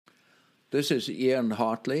This is Ian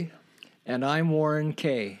Hartley. And I'm Warren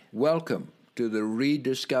Kay. Welcome to the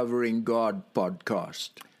Rediscovering God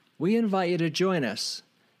podcast. We invite you to join us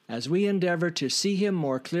as we endeavor to see Him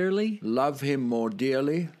more clearly, love Him more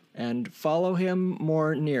dearly, and follow Him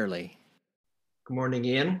more nearly. Good morning,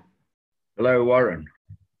 Ian. Hello, Warren.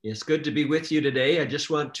 It's good to be with you today. I just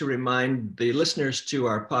want to remind the listeners to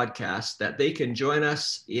our podcast that they can join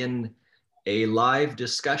us in a live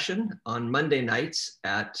discussion on Monday nights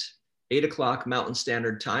at 8 o'clock Mountain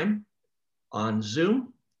Standard Time on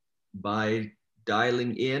Zoom by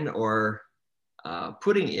dialing in or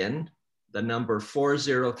putting in the number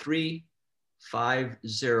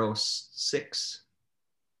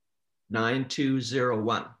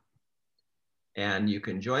 403-506-9201. And you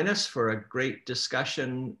can join us for a great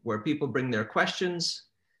discussion where people bring their questions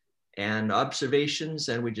and observations,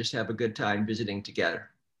 and we just have a good time visiting together.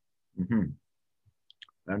 Mm-hmm.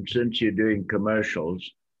 And since you're doing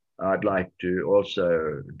commercials, I'd like to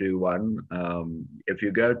also do one. If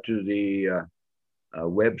you go to the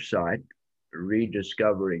website,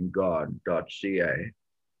 rediscoveringgod.ca,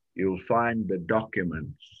 you'll find the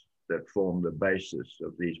documents that form the basis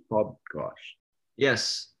of these podcasts.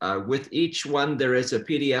 Yes, with each one, there is a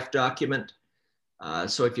PDF document.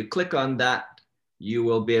 So if you click on that, you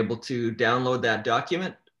will be able to download that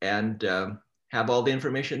document and have all the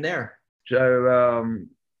information there. So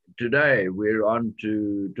today we're on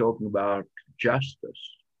to talking about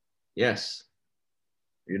justice. Yes.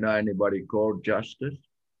 You know anybody called Justice?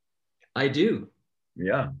 I do.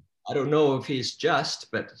 Yeah. I don't know if he's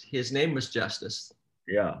just, but his name was Justice.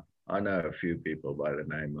 Yeah, I know a few people by the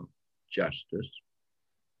name of Justice.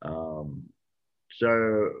 I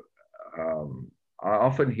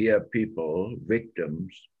often hear people,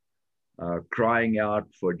 victims, crying out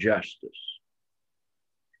for justice.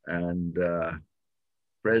 And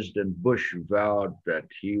President Bush vowed that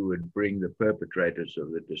he would bring the perpetrators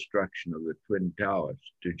of the destruction of the Twin Towers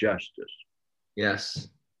to justice. Yes.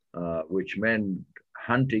 Which meant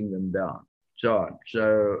hunting them down. So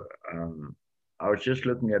I was just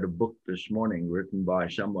looking at a book this morning written by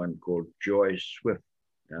someone called Joy Swift,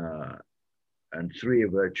 and 3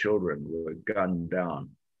 of her children were gunned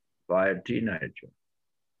down by a teenager.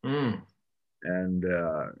 Mm. And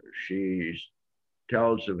she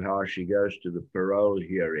tells of how she goes to the parole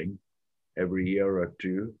hearing every year or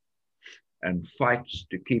two and fights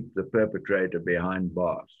to keep the perpetrator behind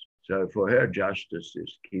bars. So for her, justice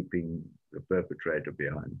is keeping the perpetrator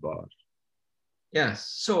behind bars. Yes.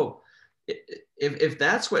 So if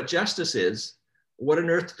that's what justice is, what on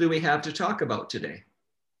earth do we have to talk about today?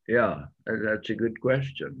 Yeah, that's a good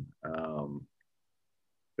question.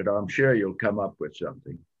 But I'm sure you'll come up with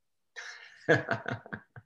something.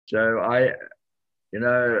 So I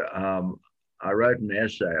wrote an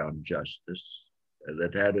essay on justice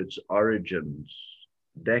that had its origins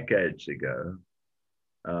decades ago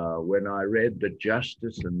when I read that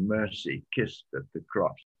justice and mercy kissed at the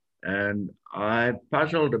cross. And I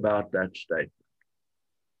puzzled about that statement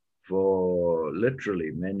for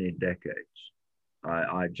literally many decades.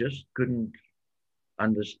 I just couldn't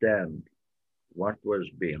understand what was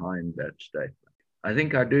behind that statement. I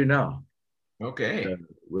think I do now. Okay. So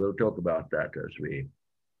we'll talk about that as we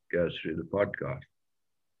go through the podcast.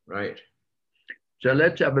 Right. So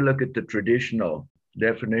let's have a look at the traditional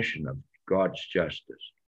definition of God's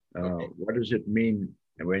justice. Okay. What does it mean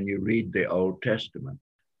when you read the Old Testament?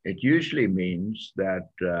 It usually means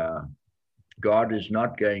that God is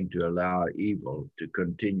not going to allow evil to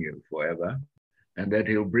continue forever, and that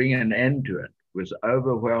he'll bring an end to it with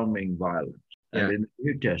overwhelming violence. Yeah. And in the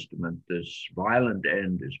New Testament, this violent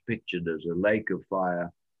end is pictured as a lake of fire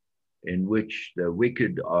in which the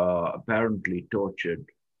wicked are apparently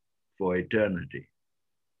tortured for eternity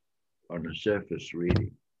on a surface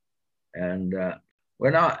reading. And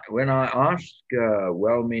when I ask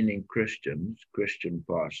well-meaning Christian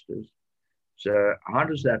pastors, so how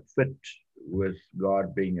does that fit with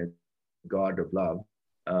God being a God of love?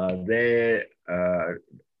 Their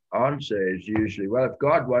answer is usually, well, if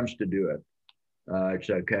God wants to do it, it's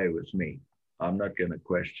okay with me. I'm not going to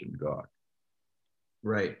question God.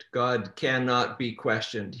 Right. God cannot be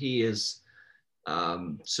questioned. He is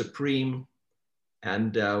supreme,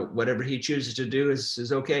 and whatever he chooses to do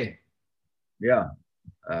is okay. Yeah.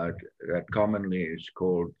 That commonly is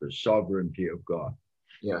called the sovereignty of God.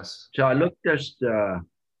 Yes. So I looked at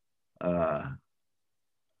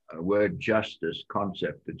word justice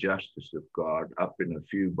concept, the justice of God, up in a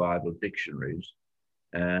few Bible dictionaries.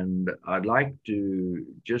 And I'd like to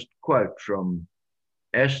just quote from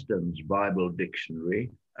Eston's Bible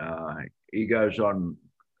dictionary. He goes on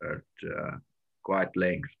at quite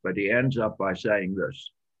length, but he ends up by saying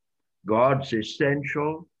this: God's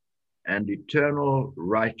essential and eternal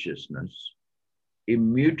righteousness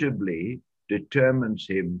immutably determines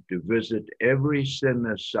him to visit every sin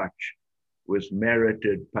as such with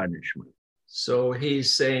merited punishment. So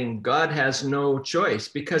he's saying God has no choice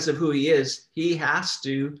because of who he is. He has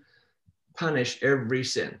to punish every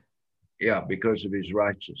sin. Yeah, because of his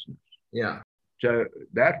righteousness. Yeah. So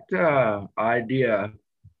that idea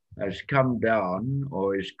has come down,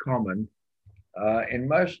 or is common in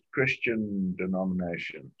most Christian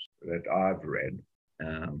denominations that I've read,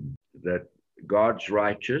 that God's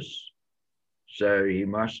righteous, so he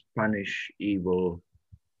must punish evil,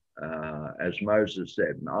 as Moses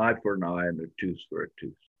said, an eye for an eye and a tooth for a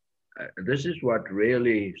tooth. This is what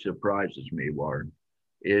really surprises me, Warren,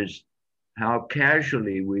 is how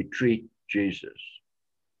casually we treat Jesus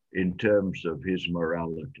in terms of his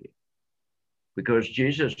morality. Because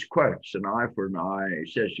Jesus quotes an eye for an eye.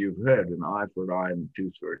 He says, you've heard an eye for an eye and a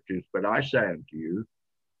tooth for a tooth. But I say unto you,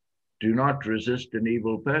 do not resist an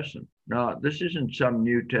evil person. Now, this isn't some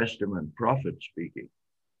New Testament prophet speaking.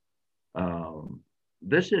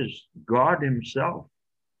 This is God himself,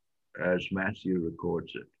 as Matthew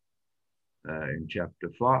records it in chapter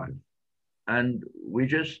 5. And we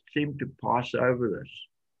just seem to pass over this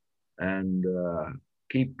and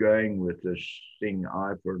keep going with this thing,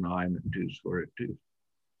 eye for an eye and a tooth for a tooth.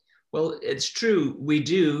 Well, it's true, we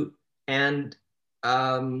do. And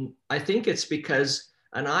I think it's because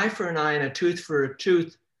an eye for an eye and a tooth for a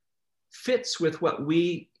tooth fits with what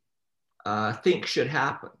we think should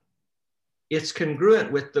happen. It's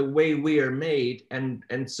congruent with the way we are made.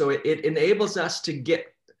 And so it enables us to get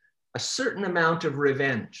a certain amount of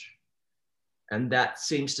revenge. And that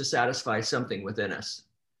seems to satisfy something within us.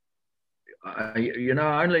 I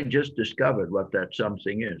only just discovered what that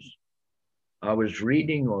something is. I was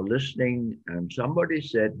reading or listening, and somebody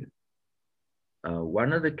said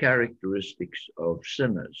one of the characteristics of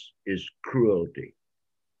sinners is cruelty.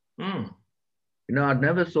 I'd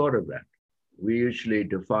never thought of that. We usually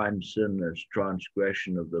define sin as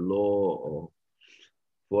transgression of the law or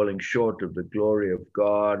falling short of the glory of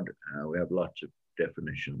God. We have lots of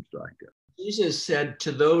definitions like that. Jesus said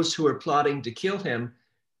to those who were plotting to kill him,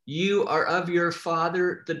 you are of your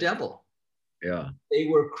father, the devil. Yeah. They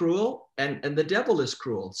were cruel, and the devil is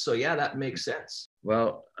cruel. So yeah, that makes sense.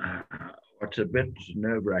 Well, what's a bit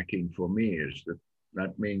nerve-wracking for me is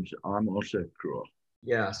that means I'm also cruel.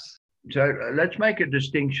 Yes. So let's make a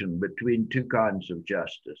distinction between two kinds of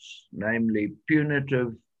justice, namely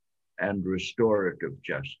punitive and restorative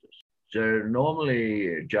justice. So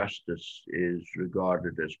normally justice is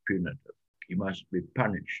regarded as punitive. You must be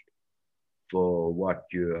punished for what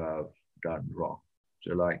you have done wrong.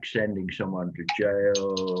 So like sending someone to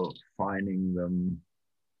jail, fining them,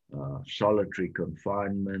 solitary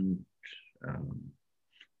confinement,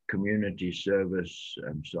 community service,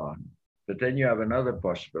 and so on. But then you have another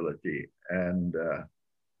possibility. And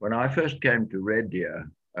when I first came to Red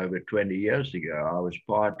Deer over 20 years ago, I was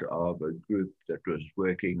part of a group that was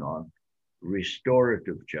working on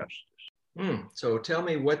restorative justice. So tell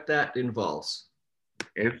me what that involves.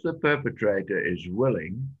 If the perpetrator is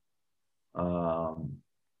willing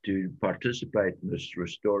to participate in this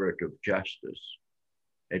restorative justice,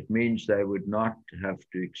 it means they would not have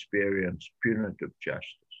to experience punitive justice.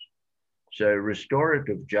 So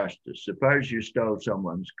restorative justice, suppose you stole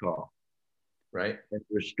someone's car. Right. And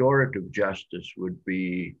restorative justice would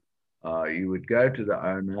be, you would go to the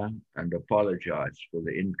owner and apologize for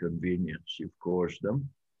the inconvenience you've caused them,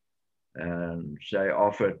 and say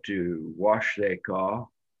offer to wash their car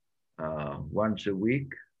once a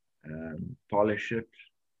week and polish it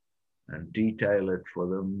and detail it for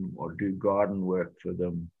them, or do garden work for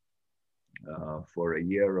them for a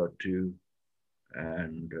year or two.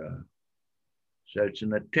 And so it's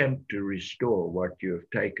an attempt to restore what you have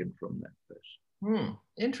taken from that person.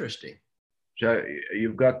 Interesting. So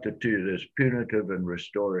you've got the two, there's punitive and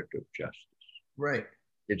restorative justice. Right.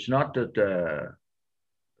 It's not that the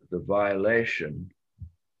violation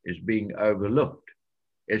is being overlooked.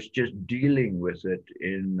 It's just dealing with it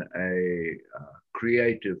in a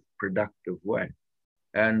creative, productive way.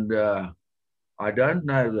 And I don't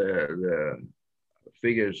know the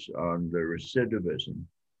figures on the recidivism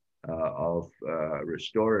of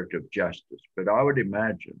restorative justice, but I would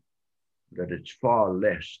imagine that it's far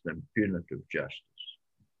less than punitive justice.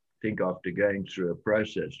 I think after going through a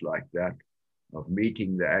process like that, of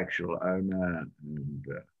meeting the actual owner and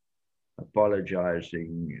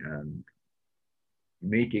apologizing and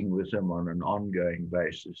meeting with them on an ongoing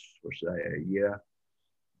basis for, say, a year,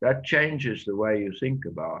 that changes the way you think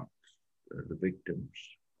about the victims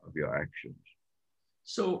of your actions.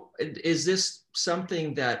 So is this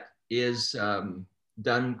something that is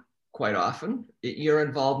done quite often. Your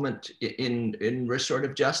involvement in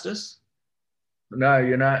restorative justice?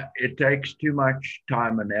 No, it takes too much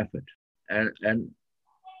time and effort, and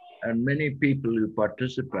many people who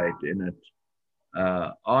participate in it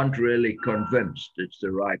aren't really convinced it's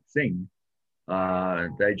the right thing.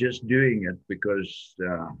 They're just doing it because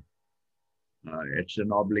it's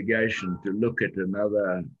an obligation to look at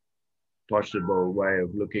another possible way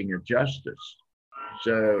of looking at justice.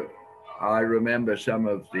 So I remember some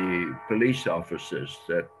of the police officers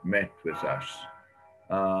that met with us.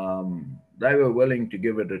 They were willing to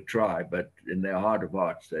give it a try, but in their heart of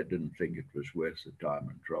hearts, they didn't think it was worth the time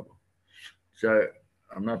and trouble. So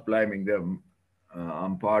I'm not blaming them.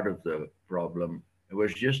 I'm part of the problem. It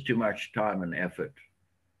was just too much time and effort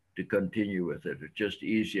to continue with it. It's just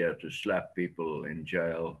easier to slap people in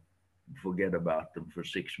jail and forget about them for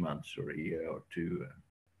 6 months or a year or two.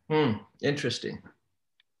 Interesting.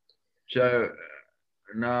 So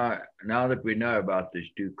now that we know about these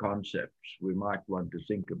two concepts, we might want to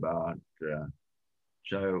think about,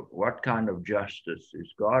 so what kind of justice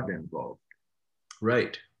is God involved?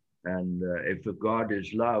 Right. And if a God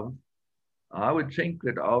is love, I would think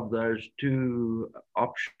that of those two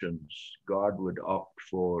options, God would opt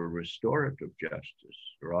for restorative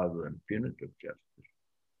justice rather than punitive justice.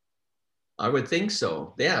 I would think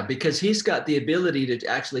so. Yeah, because he's got the ability to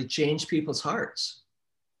actually change people's hearts.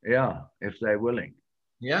 Yeah, if they're willing.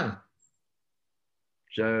 Yeah.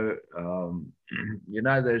 So,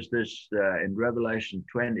 there's this, in Revelation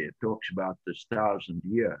 20, it talks about this 1,000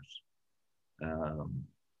 years.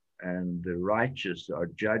 And the righteous are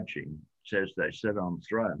judging, says they sit on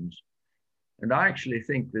thrones. And I actually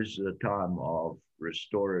think this is a time of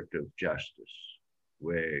restorative justice,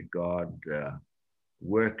 where God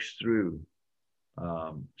works through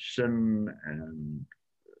sin and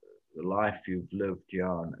the life you've lived here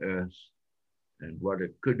on earth and what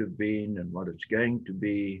it could have been and what it's going to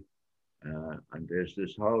be. And there's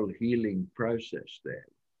this whole healing process there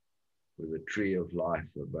with the tree of life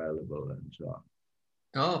available and so on.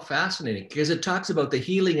 Oh, fascinating. Because it talks about the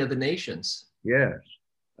healing of the nations. Yes.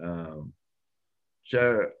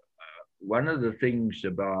 So one of the things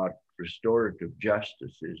about restorative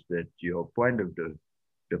justice is that your point of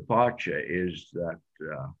departure is that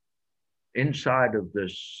inside of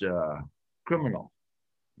this criminal,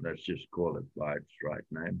 let's just call it by its right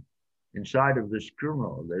name, inside of this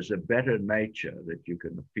criminal, there's a better nature that you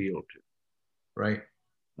can appeal to. Right.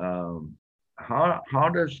 How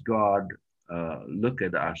does God look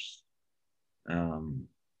at us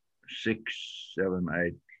 6,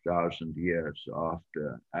 7, 8,000 years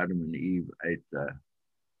after Adam and Eve ate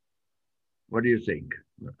what do you think?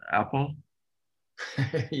 Apple?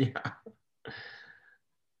 Yeah.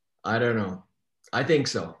 I don't know. I think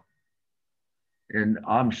so. And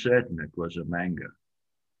I'm certain it was a mango.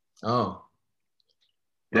 Oh.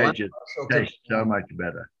 They Well, just taste so much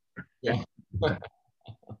better. Yeah.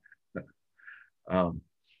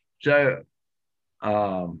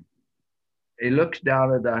 He looks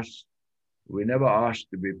down at us. We never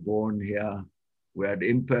asked to be born here. We had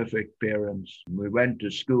imperfect parents. We went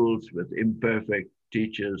to schools with imperfect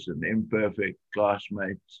teachers and imperfect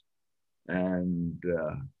classmates. And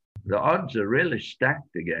the odds are really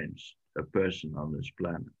stacked against a person on this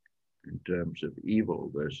planet in terms of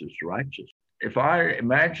evil versus righteous. If I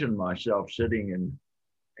imagine myself sitting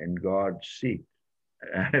in God's seat,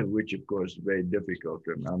 which of course is very difficult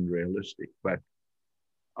and unrealistic, but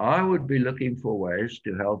I would be looking for ways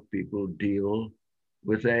to help people deal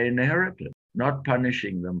with their inheritance, not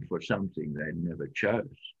punishing them for something they never chose.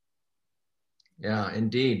 Yeah,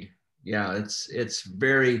 indeed. Yeah, it's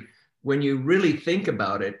very, when you really think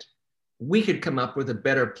about it, we could come up with a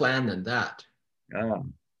better plan than that.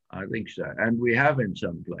 I think so. And we have in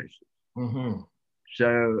some places. Mm-hmm.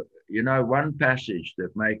 So, one passage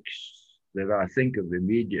that I think of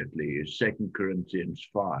immediately is 2 Corinthians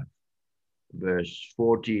 5, verse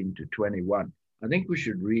 14 to 21. I think we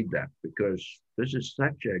should read that because this is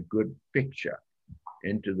such a good picture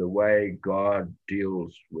into the way God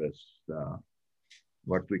deals with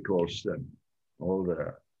what we call sin, all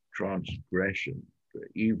the transgression, the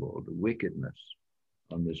evil, the wickedness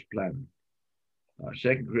on this planet.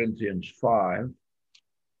 2 Corinthians 5,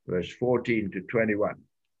 verse 14 to 21.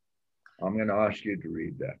 I'm going to ask you to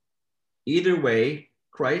read that. Either way,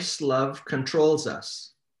 Christ's love controls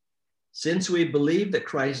us. Since we believe that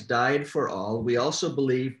Christ died for all, we also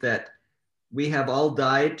believe that we have all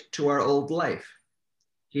died to our old life.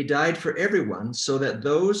 He died for everyone so that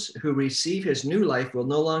those who receive his new life will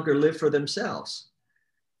no longer live for themselves.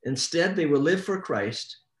 Instead, they will live for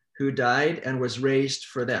Christ, who died and was raised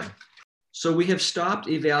for them. So we have stopped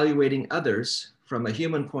evaluating others from a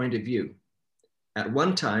human point of view. At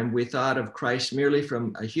one time, we thought of Christ merely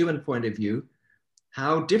from a human point of view.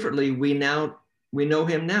 How differently we know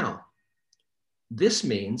him now. This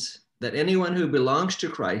means that anyone who belongs to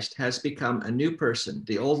Christ has become a new person.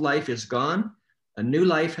 The old life is gone, a new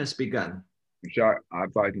life has begun. So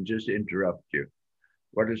if I can just interrupt you,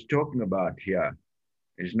 what it's talking about here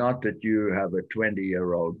is not that you have a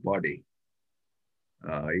 20-year-old body,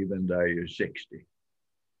 even though you're 60.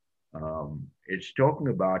 It's talking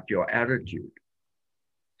about your attitude,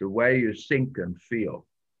 the way you think and feel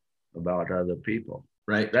about other people.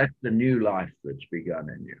 Right. That's the new life that's begun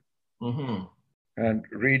in you. Mm-hmm. And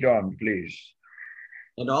read on, please.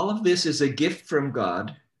 And all of this is a gift from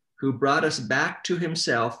God, who brought us back to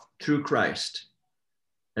himself through Christ.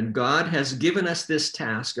 And God has given us this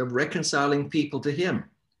task of reconciling people to him.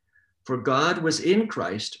 For God was in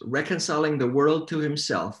Christ, reconciling the world to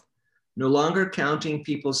himself, no longer counting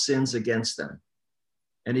people's sins against them.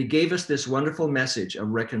 And he gave us this wonderful message of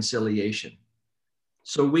reconciliation.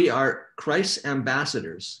 So we are Christ's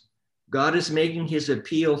ambassadors. God is making his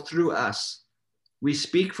appeal through us. We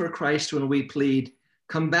speak for Christ when we plead,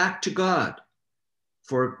 come back to God.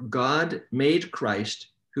 For God made Christ,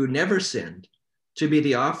 who never sinned, to be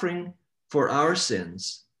the offering for our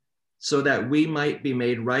sins, so that we might be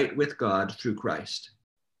made right with God through Christ.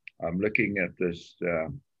 I'm looking at this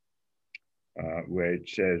where it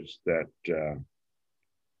says that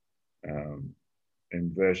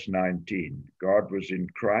in verse 19, God was in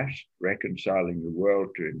Christ, reconciling the world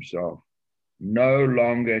to himself, no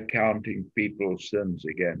longer counting people's sins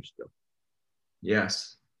against them.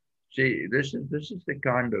 Yes. See, this is the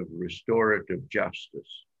kind of restorative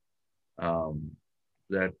justice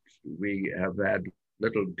that we have had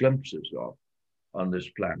little glimpses of on this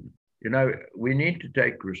planet. You know, we need to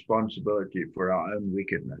take responsibility for our own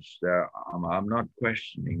wickedness. I'm not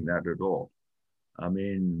questioning that at all. I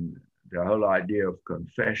mean, the whole idea of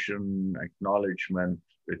confession, acknowledgement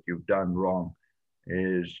that you've done wrong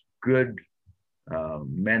is good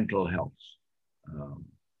mental health.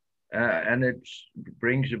 And it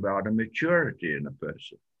brings about a maturity in a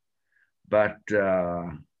person. But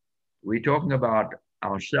we're talking about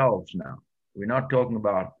ourselves now. We're not talking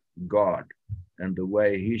about God and the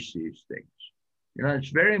way he sees things. You know, it's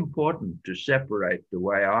very important to separate the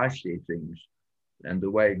way I see things and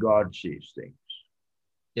the way God sees things.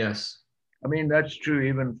 Yes. I mean, that's true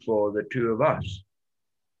even for the two of us.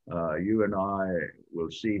 You and I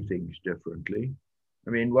will see things differently. I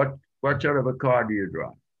mean, what sort of a car do you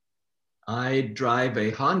drive? I drive a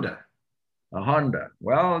Honda. A Honda.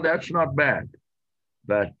 Well, that's not bad.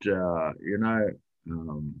 But, you know,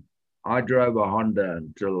 I drove a Honda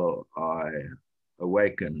until I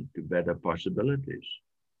awakened to better possibilities.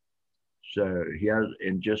 So here,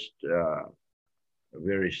 in just a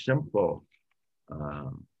very simple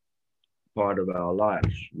part of our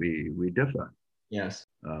lives, we differ. Yes.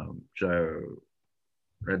 So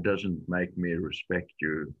that doesn't make me respect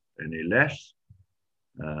you any less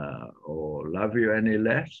or love you any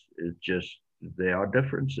less. It's just there are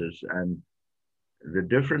differences, and the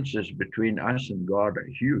differences between us and God are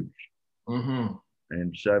huge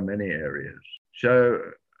in so many areas. So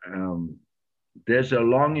there's a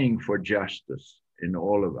longing for justice in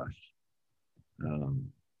all of us.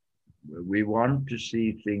 We want to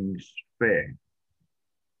see things fair,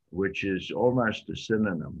 which is almost a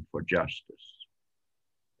synonym for justice,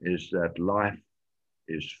 is that life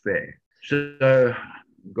is fair. So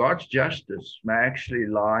God's justice may actually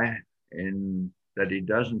lie in that he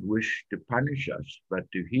doesn't wish to punish us, but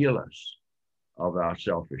to heal us of our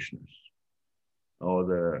selfishness,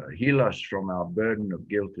 or heal us from our burden of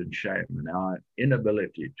guilt and shame and our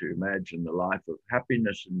inability to imagine the life of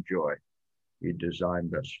happiness and joy he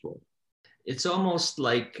designed us for. It's almost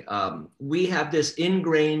like we have this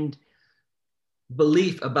ingrained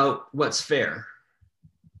belief about what's fair.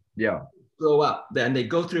 Yeah. Grow up, then they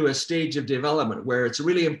go through a stage of development where it's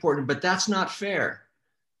really important, but that's not fair.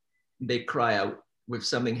 They cry out if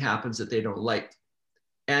something happens that they don't like.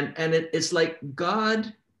 And it's like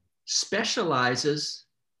God specializes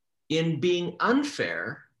in being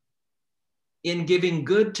unfair, in giving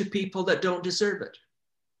good to people that don't deserve it.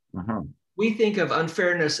 We think of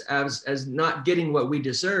unfairness as not getting what we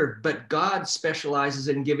deserve, but God specializes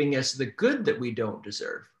in giving us the good that we don't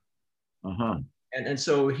deserve. And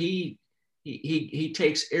so he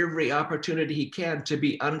takes every opportunity he can to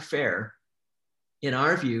be unfair, in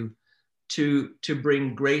our view, to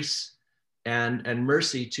bring grace and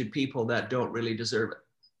mercy to people that don't really deserve it.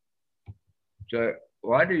 So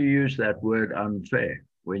why do you use that word unfair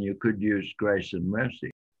when you could use grace and mercy?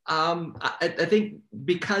 I think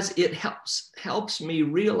because it helps me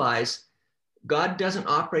realize God doesn't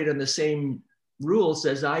operate on the same rules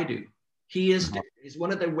as I do. He is is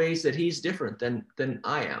one of the ways that he's different than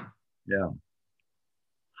I am. Yeah.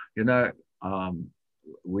 You know,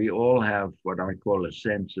 we all have what I call a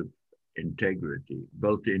sense of integrity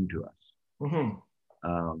built into us.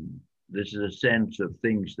 Mm-hmm. This is a sense of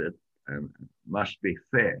things that must be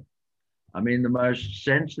fair. I mean, the most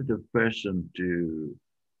sensitive person to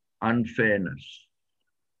unfairness,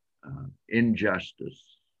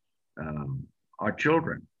 injustice, are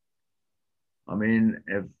children. I mean,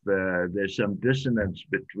 if there's some dissonance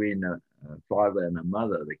between a father and a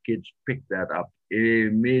mother, the kids pick that up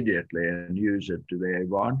immediately and use it to their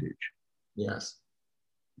advantage. Yes.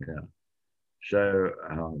 Yeah. So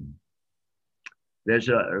there's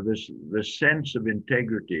this sense of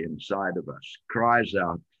integrity inside of us cries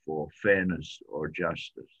out for fairness or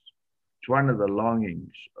justice. It's one of the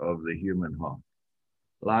longings of the human heart.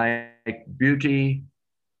 Like beauty,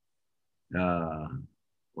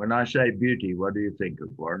 when I say beauty, what do you think of,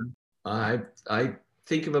 Warren? I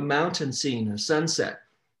think of a mountain scene, a sunset.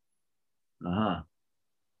 You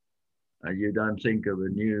don't think of a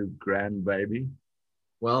new grandbaby?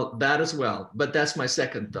 Well, that as well, but that's my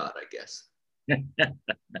second thought, I guess.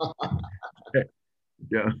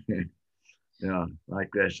 Yeah,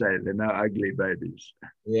 like they say, they're no ugly babies.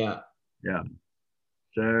 Yeah. Yeah.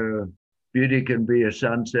 So beauty can be a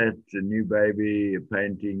sunset, a new baby, a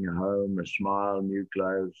painting, a home, a smile, new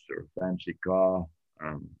clothes, or a fancy car.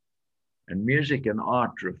 And music and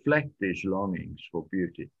art reflect these longings for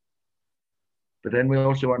beauty. But then we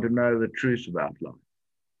also want to know the truth about life.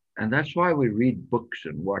 And that's why we read books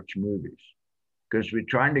and watch movies, because we're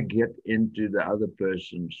trying to get into the other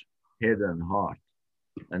person's head and heart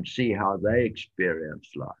and see how they experience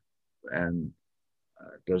life. And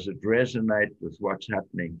does it resonate with what's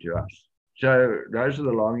happening to us? So those are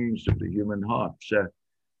the longings of the human heart. So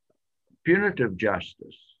punitive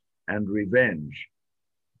justice and revenge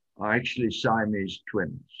are actually Siamese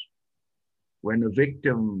twins. When a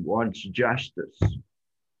victim wants justice,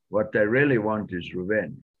 what they really want is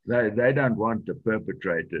revenge. They don't want the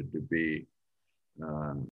perpetrator to be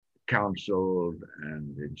counseled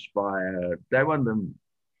and inspired. They want them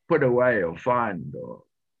put away or fined or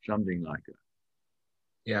something like that.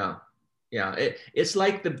 Yeah. Yeah. It's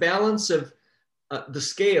like the balance of the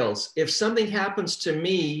scales. If something happens to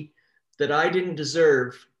me that I didn't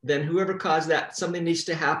deserve, then whoever caused that, something needs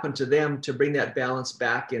to happen to them to bring that balance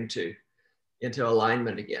back into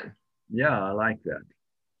alignment again. Yeah, I like that.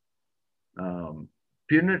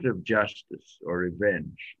 Punitive justice or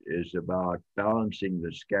revenge is about balancing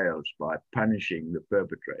the scales by punishing the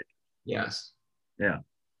perpetrator. Yes. Yeah.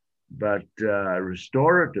 But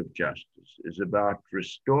restorative justice is about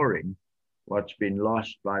restoring what's been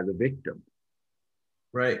lost by the victim.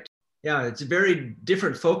 Right. Yeah, it's a very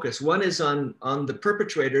different focus. One is on the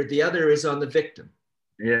perpetrator, the other is on the victim.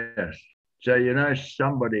 Yes. So, you know,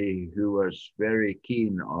 somebody who was very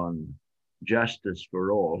keen on justice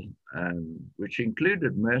for all, which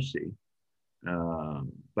included mercy,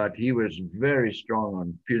 but he was very strong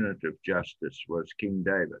on punitive justice, was King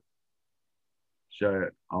David. So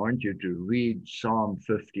I want you to read Psalm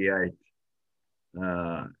 58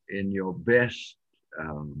 in your best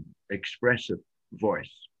expressive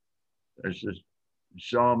voice. This is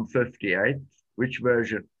Psalm 58. Which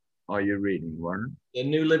version are you reading, Warren? The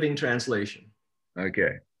New Living Translation.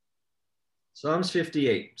 Okay. Psalms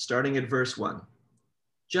 58, starting at verse 1.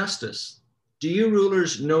 Justice. Do you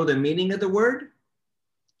rulers know the meaning of the word?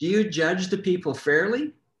 Do you judge the people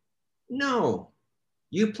fairly? No.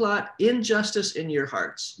 You plot injustice in your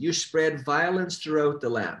hearts. You spread violence throughout the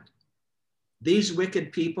land. These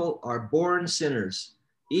wicked people are born sinners.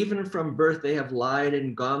 Even from birth, they have lied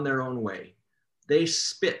and gone their own way. They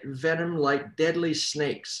spit venom like deadly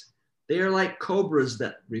snakes. They are like cobras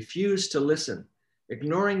that refuse to listen,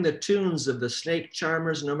 ignoring the tunes of the snake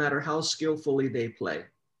charmers no matter how skillfully they play.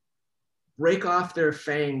 Break off their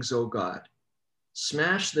fangs, O God.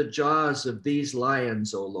 Smash the jaws of these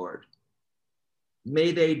lions, O Lord.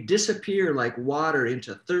 May they disappear like water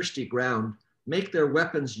into thirsty ground, make their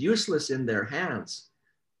weapons useless in their hands.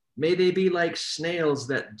 May they be like snails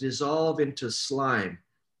that dissolve into slime,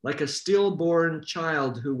 like a stillborn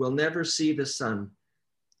child who will never see the sun.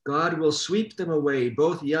 God will sweep them away,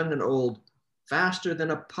 both young and old, faster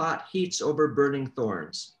than a pot heats over burning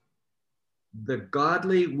thorns. The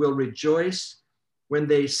godly will rejoice when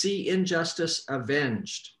they see injustice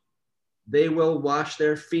avenged. They will wash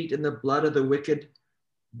their feet in the blood of the wicked.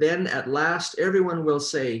 Then at last everyone will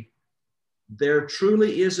say, there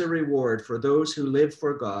truly is a reward for those who live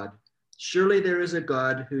for God. Surely there is a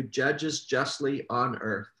God who judges justly on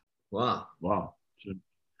earth. Wow. Wow.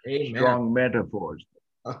 Amen. Strong metaphors.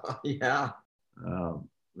 Yeah. The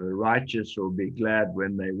righteous will be glad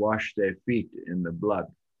when they wash their feet in the blood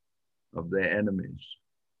of their enemies.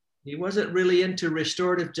 He wasn't really into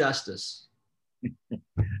restorative justice.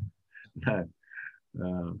 No.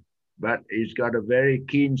 But he's got a very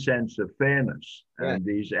keen sense of fairness, and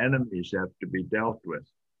these enemies have to be dealt with.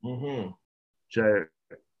 Mm-hmm. So,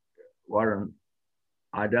 Warren,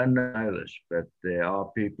 I don't know this, but there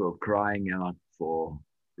are people crying out for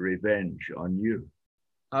revenge on you.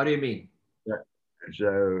 How do you mean?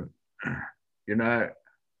 So, you know,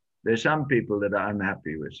 there's some people that are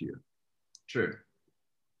unhappy with you. True.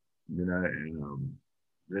 You know,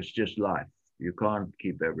 that's just life. You can't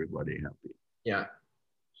keep everybody happy. Yeah.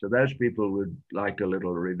 So those people would like a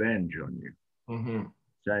little revenge on you. Mm-hmm.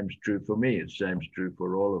 Same's true for me. The same's true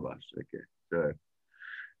for all of us. Okay. So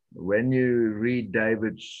when you read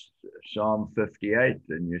David's Psalm 58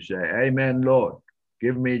 and you say, Amen, Lord,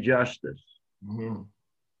 give me justice. Mm-hmm.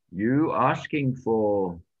 You asking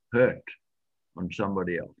for hurt on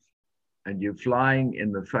somebody else. And you're flying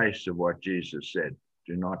in the face of what Jesus said.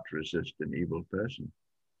 Do not resist an evil person.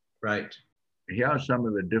 Right. Here are some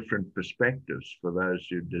of the different perspectives for those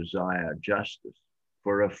who desire justice.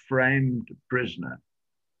 For a framed prisoner,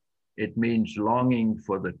 it means longing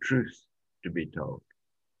for the truth to be told.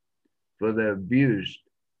 For the abused,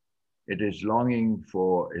 it is longing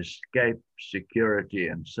for escape, security,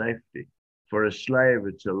 and safety. For a slave,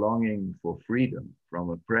 it's a longing for freedom from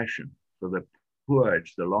oppression. For the poor,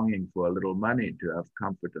 it's the longing for a little money to have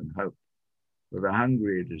comfort and hope. For the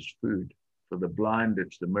hungry, it is food. For the blind,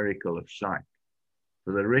 it's the miracle of sight.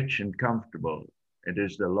 For the rich and comfortable, it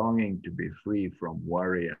is the longing to be free from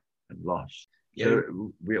worry and loss. Yeah.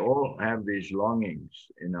 So we all have these longings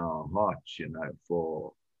in our hearts, you know,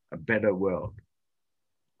 for a better world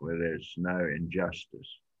where there's no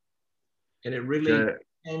injustice. And it really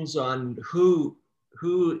depends on who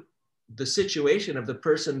the situation of the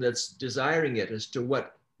person that's desiring it as to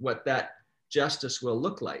what that justice will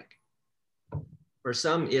look like. For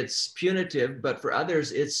some, it's punitive, but for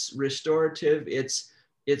others, it's restorative.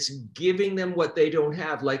 It's giving them what they don't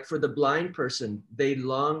have. Like for the blind person, they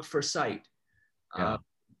long for sight,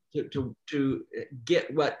 to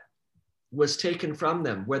get what was taken from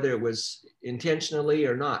them, whether it was intentionally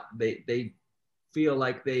or not. They feel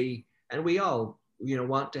like and we all, you know,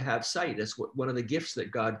 want to have sight. That's one of the gifts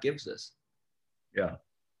that God gives us. Yeah.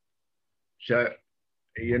 So,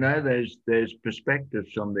 you know, there's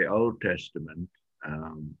perspectives from the Old Testament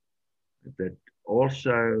that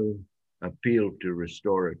also appeal to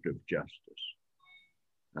restorative justice.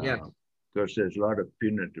 Yeah. Because there's a lot of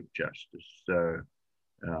punitive justice. So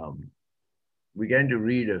we're going to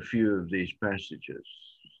read a few of these passages.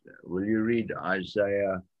 Will you read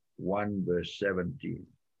Isaiah 1 verse 17?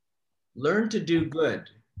 Learn to do good,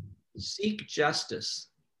 seek justice,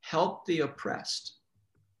 help the oppressed,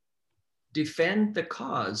 defend the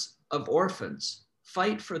cause of orphans,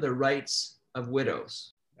 fight for the rights of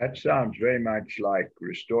widows. That sounds very much like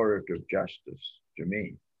restorative justice to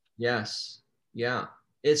me. Yes. Yeah.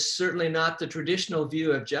 It's certainly not the traditional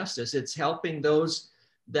view of justice. It's helping those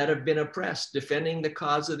that have been oppressed, defending the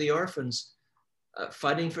cause of the orphans,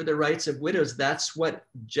 fighting for the rights of widows. That's what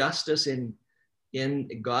justice in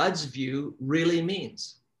God's view really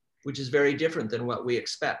means, which is very different than what we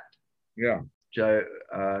expect. Yeah. So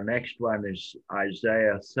next one is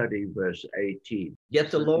Isaiah 30 verse 18.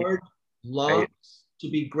 Yet the Lord longs to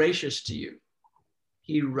be gracious to you.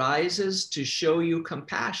 He rises to show you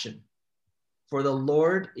compassion. For the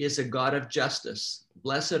Lord is a God of justice.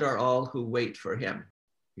 Blessed are all who wait for him.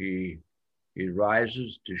 He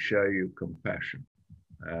rises to show you compassion.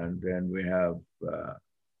 And then we have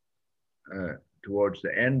towards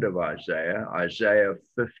the end of Isaiah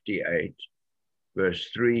 58, verse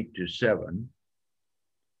 3 to 7,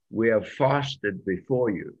 we have fasted before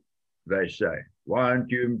you, they say. Why aren't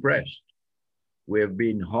you impressed? We have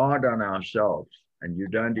been hard on ourselves and you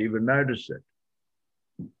don't even notice it.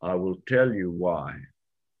 I will tell you why.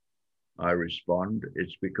 I respond,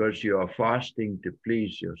 it's because you are fasting to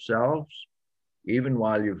please yourselves. Even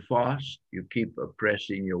while you fast, you keep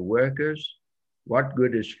oppressing your workers. What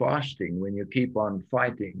good is fasting when you keep on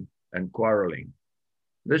fighting and quarreling?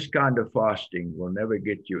 This kind of fasting will never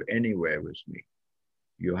get you anywhere with me.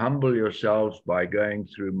 You humble yourselves by going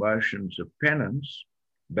through motions of penance,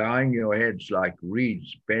 bowing your heads like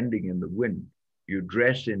reeds bending in the wind. You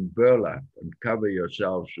dress in burlap and cover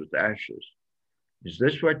yourselves with ashes. Is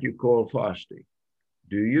this what you call fasting?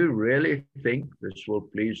 Do you really think this will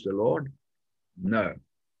please the Lord? No,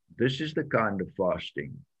 this is the kind of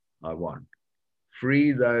fasting I want.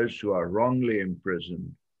 Free those who are wrongly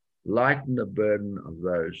imprisoned. Lighten the burden of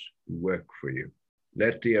those who work for you.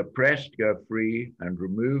 Let the oppressed go free and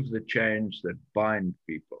remove the chains that bind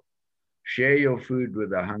people. Share your food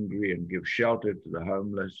with the hungry and give shelter to the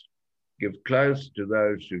homeless. Give clothes to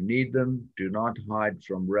those who need them. Do not hide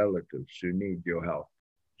from relatives who need your help.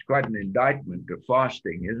 It's quite an indictment of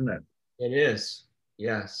fasting, isn't it? It is.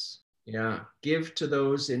 Yes. Yeah. Give to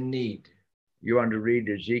those in need. You want to read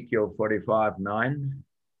Ezekiel 45:9?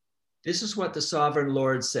 This is what the sovereign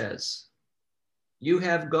Lord says. You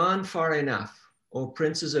have gone far enough, O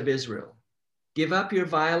princes of Israel. Give up your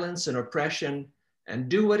violence and oppression and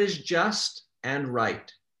do what is just and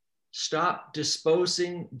right. Stop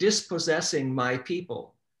dispossessing my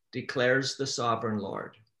people, declares the sovereign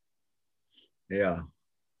Lord. Yeah.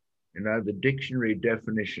 You know, the dictionary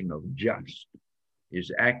definition of just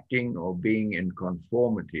is acting or being in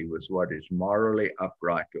conformity with what is morally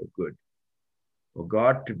upright or good. For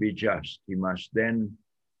God to be just, he must then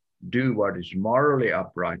do what is morally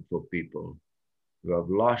upright for people who have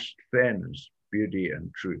lost fairness, beauty,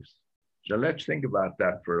 and truth. So let's think about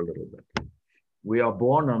that for a little bit. We are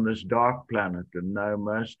born on this dark planet and know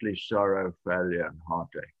mostly sorrow, failure, and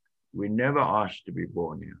heartache. We never asked to be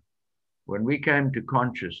born here. When we came to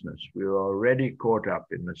consciousness, we were already caught up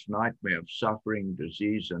in this nightmare of suffering,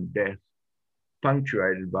 disease, and death,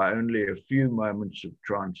 punctuated by only a few moments of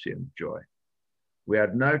transient joy. We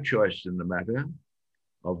had no choice in the matter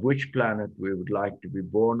of which planet we would like to be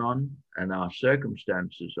born on, and our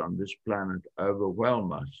circumstances on this planet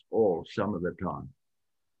overwhelm us all some of the time.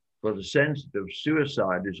 For the sensitive,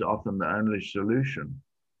 suicide is often the only solution.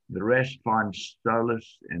 The rest finds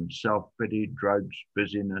solace in self-pity, drugs,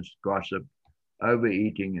 busyness, gossip,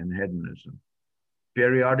 overeating, and hedonism.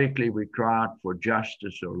 Periodically, we cry out for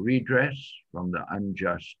justice or redress from the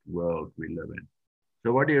unjust world we live in.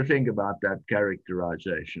 So what do you think about that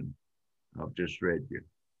characterization I've just read you?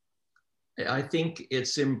 I think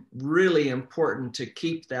it's really important to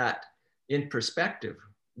keep that in perspective.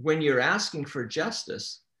 When you're asking for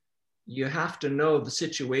justice, you have to know the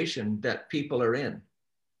situation that people are in.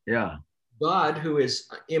 Yeah. God, who is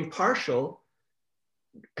impartial,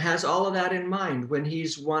 has all of that in mind when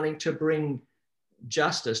he's wanting to bring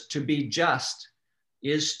justice. To be just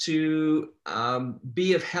is to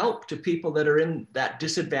be of help to people that are in that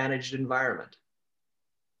disadvantaged environment.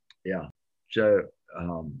 Yeah. So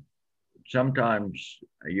sometimes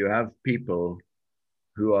you have people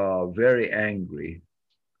who are very angry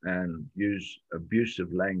and use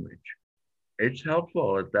abusive language. It's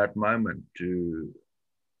helpful at that moment to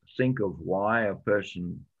think of why a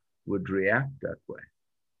person would react that way.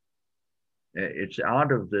 It's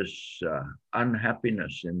out of this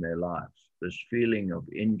unhappiness in their lives, this feeling of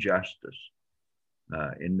injustice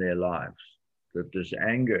in their lives, that this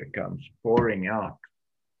anger comes pouring out,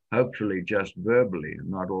 hopefully just verbally and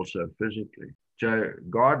not also physically. So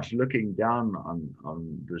God's looking down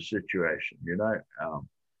on the situation. You know,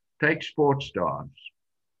 take sports stars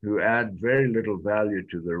who add very little value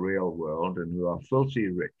to the real world and who are filthy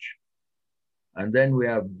rich. And then we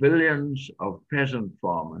have billions of peasant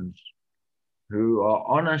farmers who are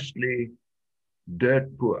honestly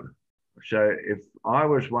dirt poor. So if I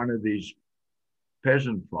was one of these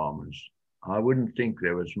peasant farmers, I wouldn't think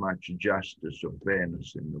there was much justice or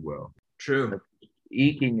fairness in the world. True.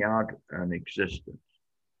 Eking out an existence.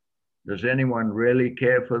 Does anyone really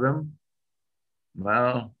care for them?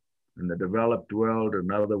 Well, in the developed world,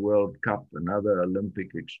 another World Cup, another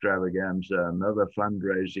Olympic extravaganza, another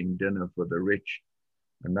fundraising dinner for the rich,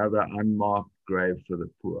 another unmarked grave for the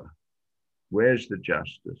poor. Where's the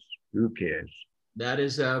justice? Who cares? That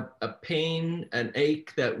is a pain, an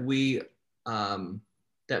ache that we,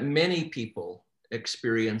 that many people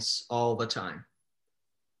experience all the time.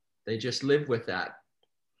 They just live with that.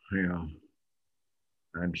 Yeah.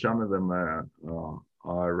 And some of them are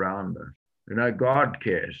around us. You know, God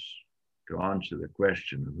cares, to answer the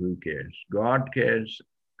question of who cares. God cares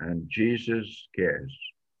and Jesus cares.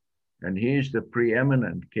 And he's the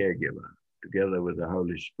preeminent caregiver together with the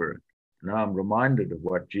Holy Spirit. Now I'm reminded of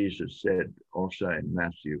what Jesus said also in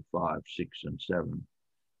Matthew 5, 6, and 7.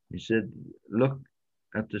 He said, look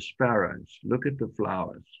at the sparrows, look at the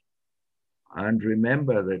flowers, and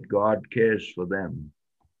remember that God cares for them,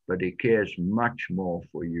 but he cares much more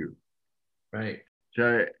for you. Right.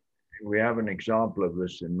 So we have an example of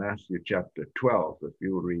this in Matthew chapter 12, if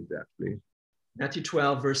you'll read that, please. Matthew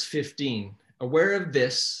 12, verse 15. Aware of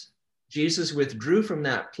this, Jesus withdrew from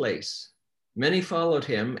that place. Many followed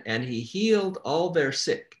him, and he healed all their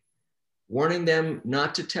sick, warning them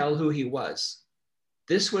not to tell who he was.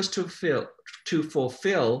 This was to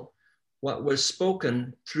fulfill what was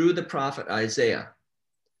spoken through the prophet Isaiah.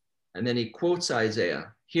 And then he quotes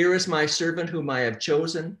Isaiah. Here is my servant whom I have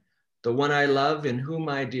chosen, the one I love, in whom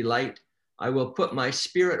I delight. I will put my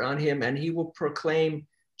spirit on him, and he will proclaim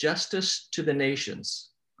justice to the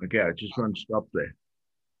nations. Okay, I just want to stop there.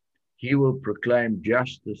 He will proclaim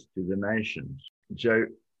justice to the nations. So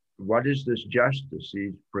what is this justice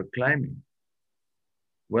he's proclaiming?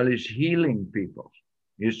 Well, he's healing people.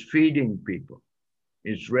 He's feeding people.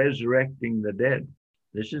 He's resurrecting the dead.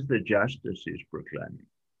 This is the justice he's proclaiming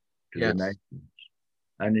to the nations.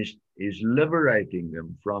 And he's liberating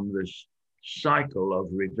them from this cycle of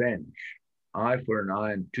revenge, eye for an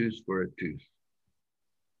eye and tooth for a tooth,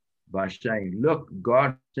 by saying, look,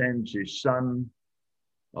 God sends his son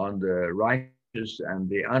on the righteous and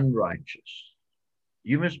the unrighteous.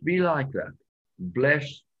 You must be like that.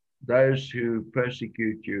 Bless those who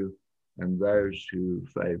persecute you and those who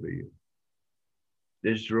favor you.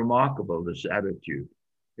 This is remarkable, this attitude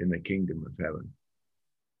in the kingdom of heaven.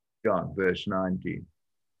 John, verse 19.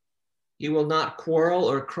 He will not quarrel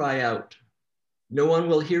or cry out. No one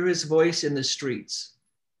will hear his voice in the streets.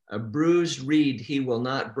 A bruised reed he will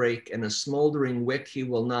not break, and a smoldering wick he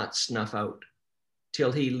will not snuff out,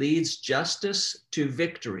 till he leads justice to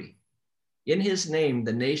victory. In his name,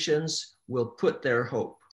 the nations will put their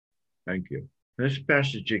hope. Thank you. This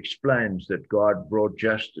passage explains that God brought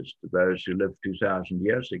justice to those who lived 2,000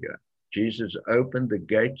 years ago. Jesus opened the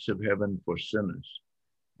gates of heaven for sinners.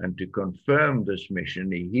 And to confirm this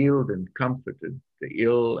mission, he healed and comforted the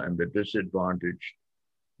ill and the disadvantaged,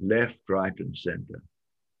 left, right, and center.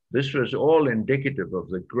 This was all indicative of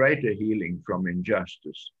the greater healing from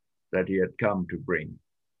injustice that he had come to bring.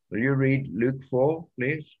 Will you read Luke 4,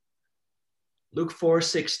 please? Luke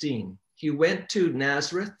 4:16. He went to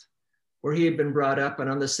Nazareth, where he had been brought up, and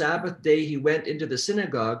on the Sabbath day he went into the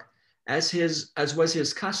synagogue as was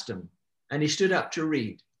his custom, and he stood up to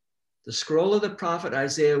read. The scroll of the prophet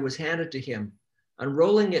Isaiah was handed to him.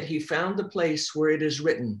 Unrolling it, he found the place where it is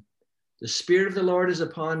written, "The Spirit of the Lord is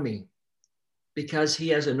upon me, because he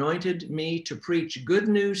has anointed me to preach good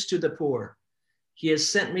news to the poor. He has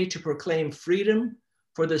sent me to proclaim freedom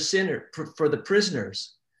for the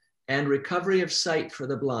prisoners, and recovery of sight for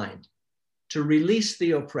the blind, to release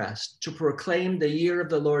the oppressed, to proclaim the year of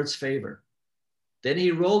the Lord's favor." Then he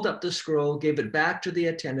rolled up the scroll, gave it back to the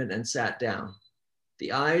attendant, and sat down.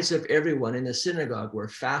 The eyes of everyone in the synagogue were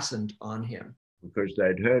fastened on him. Because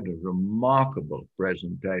they'd heard a remarkable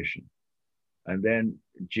presentation. And then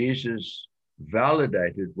Jesus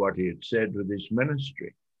validated what he had said with his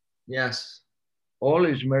ministry. Yes. All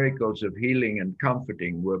his miracles of healing and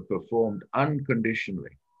comforting were performed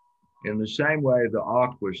unconditionally. In the same way, the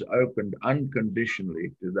ark was opened unconditionally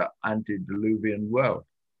to the antediluvian world.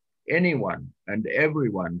 Anyone and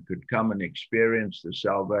everyone could come and experience the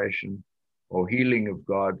salvation or healing of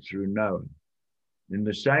God through Noah. In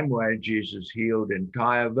the same way, Jesus healed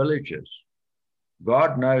entire villages.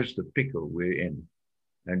 God knows the pickle we're in,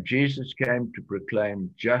 and Jesus came to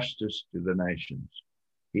proclaim justice to the nations.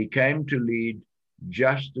 He came to lead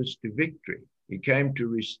justice to victory. He came to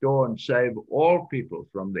restore and save all people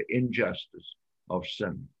from the injustice of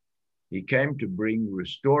sin. He came to bring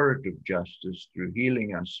restorative justice through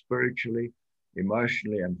healing us spiritually,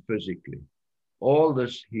 emotionally, and physically. All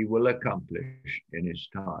this he will accomplish in his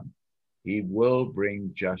time. He will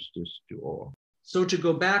bring justice to all. So to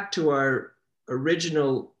go back to our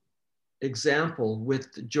original example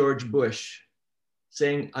with George Bush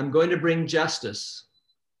saying, "I'm going to bring justice."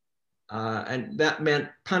 And that meant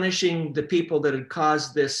punishing the people that had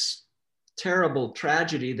caused this terrible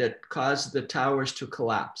tragedy that caused the towers to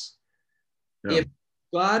collapse. Yeah. If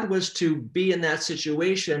God was to be in that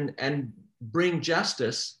situation and bring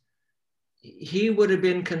justice, he would have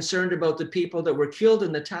been concerned about the people that were killed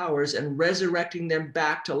in the towers and resurrecting them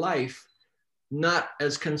back to life, not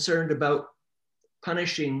as concerned about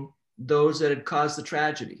punishing those that had caused the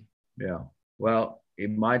tragedy. Yeah, well, he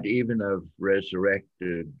might even have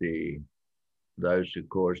resurrected those who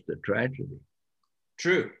caused the tragedy.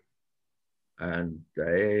 True. And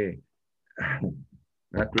that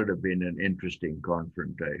would have been an interesting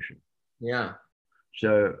confrontation. Yeah.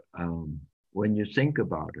 So when you think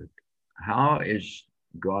about it, how is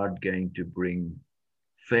God going to bring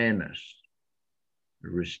fairness,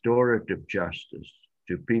 restorative justice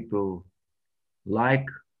to people like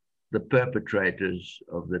the perpetrators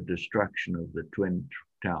of the destruction of the Twin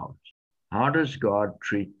Towers? How does God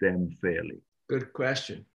treat them fairly? Good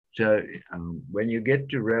question. So when you get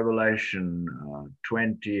to Revelation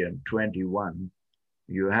 20 and 21,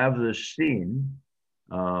 you have this scene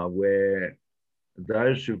where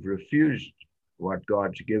those who've refused what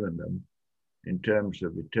God's given them in terms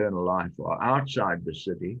of eternal life are outside the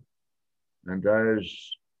city, and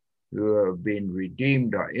those who have been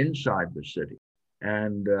redeemed are inside the city.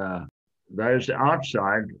 And those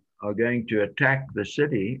outside are going to attack the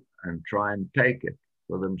city and try and take it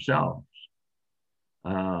for themselves.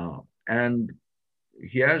 And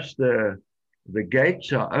here's the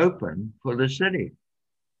gates are open for the city.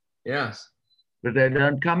 Yes. But they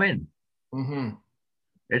don't come in. Mm-hmm.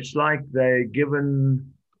 It's like they're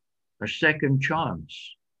given a second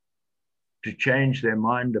chance to change their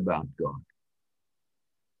mind about God.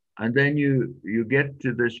 And then you get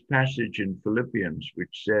to this passage in Philippians,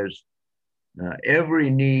 which says, every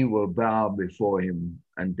knee will bow before him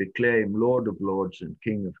and declare him Lord of Lords and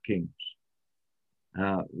King of Kings,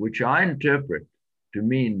 which I interpret to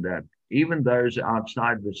mean that even those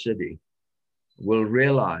outside the city will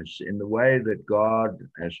realize in the way that God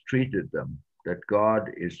has treated them, that God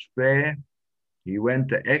is fair. He went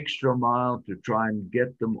the extra mile to try and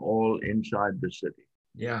get them all inside the city.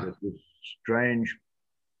 Yeah. With this strange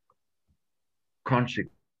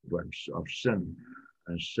consequence of sin,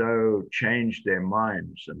 and so change their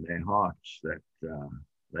minds and their hearts that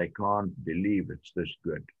they can't believe it's this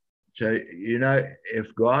good. So, you know,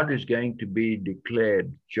 if God is going to be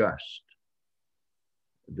declared just,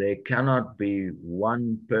 there cannot be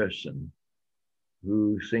one person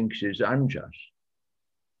who thinks is unjust.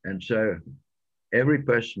 And so every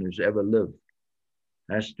person who's ever lived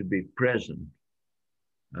has to be present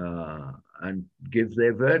and give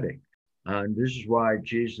their verdict. And this is why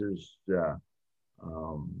Jesus,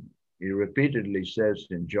 he repeatedly says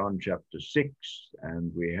in John chapter 6,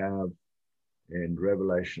 and we have in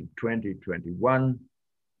Revelation 20:21,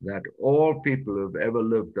 that all people who have ever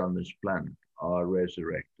lived on this planet are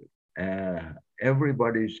resurrected.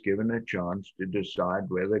 Everybody's given a chance to decide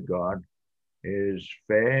whether God is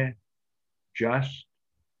fair, just,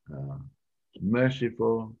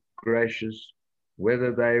 merciful, gracious,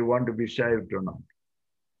 whether they want to be saved or not.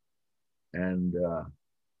 And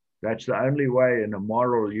that's the only way in a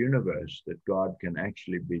moral universe that God can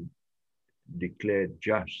actually be declared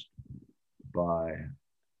just by,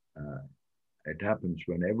 it happens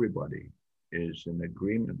when everybody is in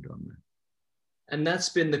agreement on that. And that's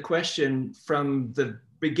been the question from the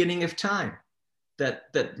beginning of time,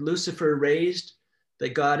 that Lucifer raised,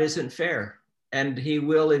 that God isn't fair, and he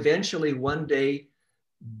will eventually one day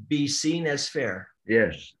be seen as fair.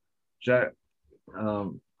 Yes. So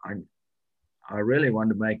I really want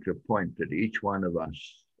to make the point that each one of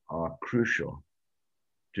us are crucial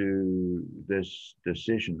to this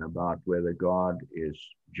decision about whether God is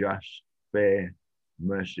just, fair,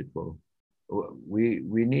 merciful. We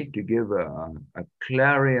need to give a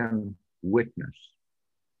clarion witness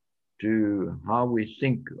to how we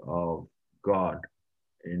think of God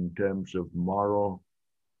in terms of moral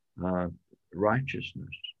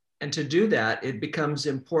righteousness. And to do that, it becomes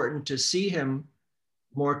important to see him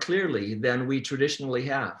more clearly than we traditionally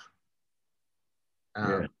have.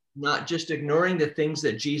 Yeah. Not just ignoring the things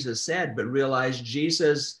that Jesus said, but realize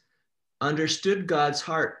Jesus understood God's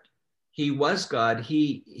heart. He was God.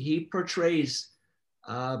 He portrays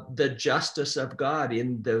the justice of God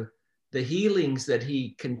in the healings that he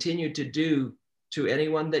continued to do to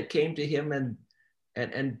anyone that came to him.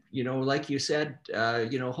 And you know, like you said,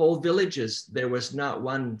 you know, whole villages, there was not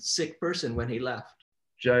one sick person when he left.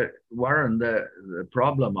 So, Warren, the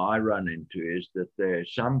problem I run into is that there are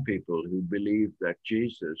some people who believe that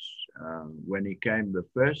Jesus, when he came the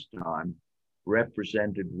first time,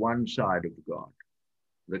 represented one side of God,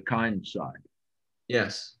 the kind side.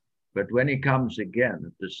 Yes. But when he comes again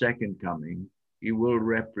at the second coming, he will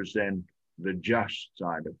represent the just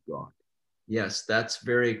side of God. Yes, that's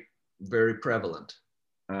very, very prevalent.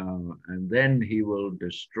 And then he will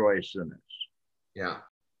destroy sinners. Yeah.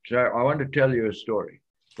 So I want to tell you a story.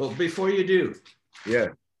 Well, before you do,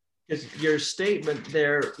 Yeah. because your statement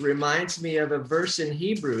there reminds me of a verse in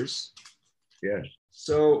Hebrews. Yes.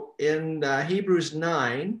 So in Hebrews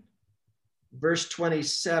 9, verse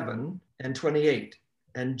 27 and 28,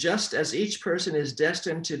 and just as each person is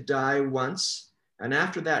destined to die once, and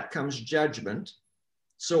after that comes judgment,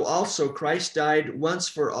 so also Christ died once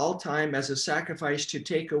for all time as a sacrifice to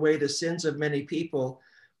take away the sins of many people.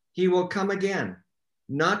 He will come again,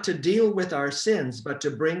 not to deal with our sins, but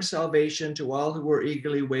to bring salvation to all who are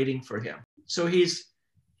eagerly waiting for him. So he's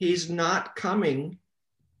not coming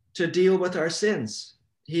to deal with our sins.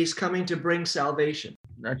 He's coming to bring salvation.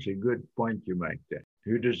 That's a good point you make there.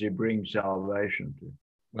 Who does he bring salvation to?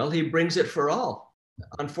 Well, he brings it for all.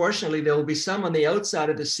 Unfortunately, there will be some on the outside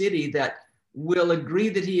of the city that will agree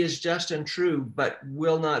that he is just and true, but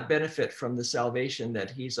will not benefit from the salvation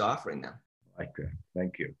that he's offering them. Okay,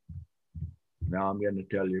 thank you. Now I'm going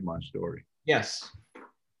to tell you my story. Yes.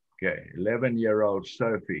 Okay, 11-year-old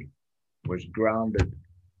Sophie was grounded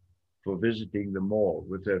for visiting the mall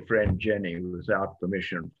with her friend Jenny without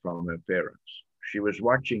permission from her parents. She was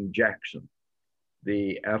watching Jackson,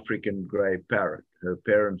 the African gray parrot her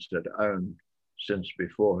parents had owned since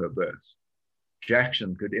before her birth.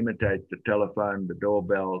 Jackson could imitate the telephone, the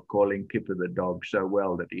doorbell, calling Kipper the dog so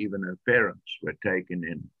well that even her parents were taken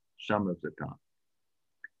in some of the time.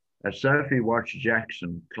 As Sophie watched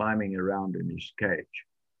Jackson climbing around in his cage,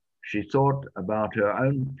 she thought about her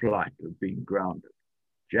own plight of being grounded.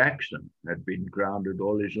 Jackson had been grounded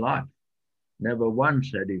all his life. Never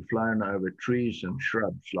once had he flown over trees and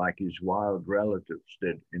shrubs like his wild relatives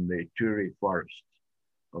did in the Ituri forests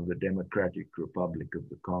of the Democratic Republic of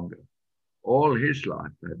the Congo. All his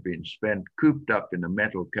life had been spent cooped up in a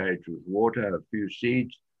metal cage with water, a few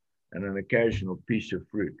seeds, and an occasional piece of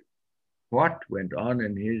fruit. What went on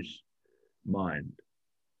in his mind,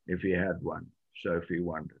 if he had one? Sophie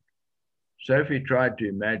wondered. Sophie tried to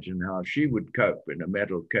imagine how she would cope in a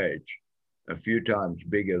metal cage, a few times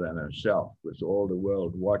bigger than herself, with all the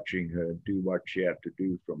world watching her do what she had to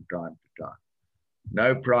do from time to time.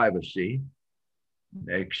 No privacy,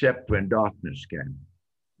 except when darkness came.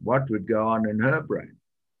 What would go on in her brain?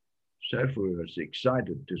 Sophie was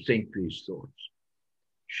excited to think these thoughts.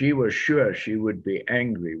 She was sure she would be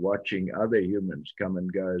angry watching other humans come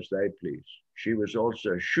and go as they please. She was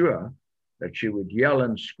also sure that she would yell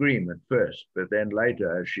and scream at first, but then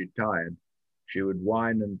later, as she tired, she would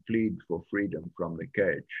whine and plead for freedom from the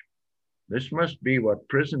cage. This must be what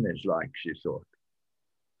prison is like, she thought.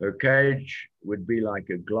 Her cage would be like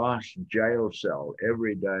a glass jail cell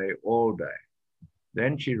every day, all day.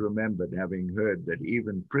 Then she remembered having heard that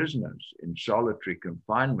even prisoners in solitary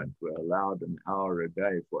confinement were allowed an hour a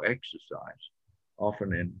day for exercise,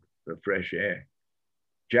 often in the fresh air.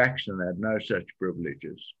 Jackson had no such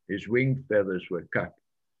privileges. His wing feathers were cut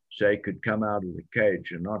so he could come out of the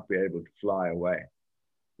cage and not be able to fly away.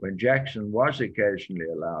 When Jackson was occasionally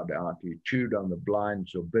allowed out, he chewed on the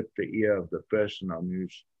blinds or bit the ear of the person on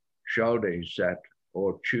whose shoulder he sat,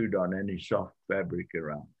 or chewed on any soft fabric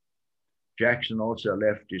around. Jackson also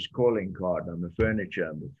left his calling card on the furniture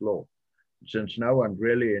and the floor. Since no one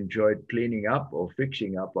really enjoyed cleaning up or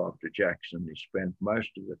fixing up after Jackson, he spent most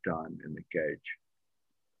of the time in the cage.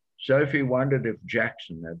 Sophie wondered if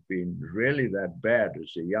Jackson had been really that bad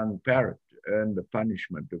as a young parrot to earn the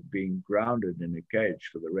punishment of being grounded in a cage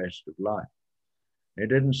for the rest of life. It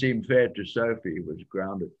didn't seem fair to Sophie he was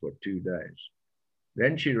grounded for 2 days.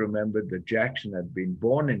 Then she remembered that Jackson had been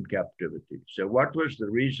born in captivity. So what was the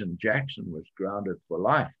reason Jackson was grounded for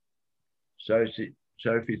life? Sophie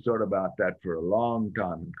thought about that for a long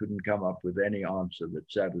time and couldn't come up with any answer that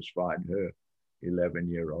satisfied her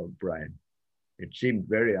 11-year-old brain. It seemed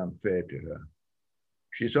very unfair to her.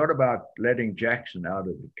 She thought about letting Jackson out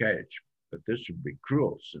of the cage, but this would be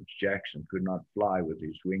cruel since Jackson could not fly with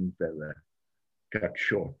his wing feather cut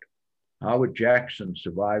short. How would Jackson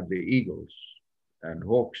survive the eagles and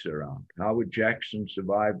hawks around? How would Jackson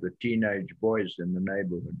survive the teenage boys in the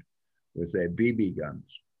neighborhood with their BB guns?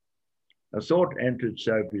 A thought entered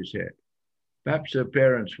Sophie's head. Perhaps her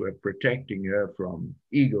parents were protecting her from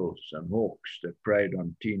eagles and hawks that preyed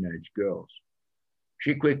on teenage girls.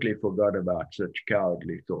 She quickly forgot about such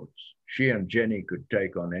cowardly thoughts. She and Jenny could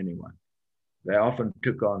take on anyone. They often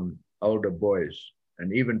took on older boys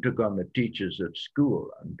and even took on the teachers at school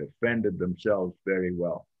and defended themselves very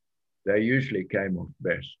well. They usually came off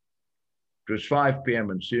best. It was 5 p.m.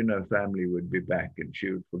 and soon her family would be back and she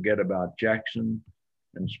would forget about Jackson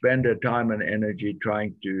and spend her time and energy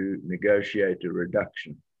trying to negotiate a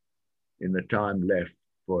reduction in the time left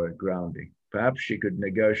for her grounding. Perhaps she could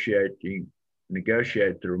negotiate the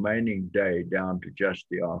remaining day down to just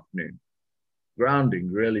the afternoon.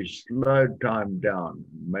 Grounding really slowed time down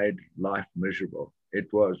and made life miserable.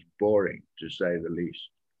 It was boring, to say the least.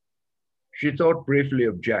 She thought briefly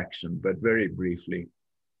of Jackson, but very briefly.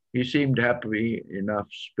 He seemed happy enough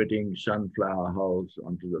spitting sunflower hulls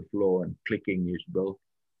onto the floor and clicking his bill.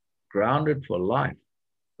 Grounded for life.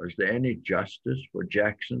 Was there any justice for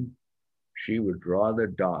Jackson? She would rather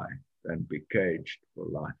die than be caged for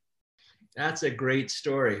life. That's a great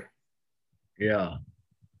story. Yeah.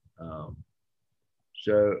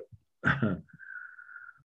 So,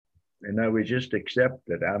 we just accept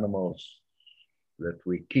that animals that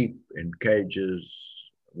we keep in cages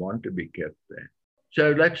want to be kept there.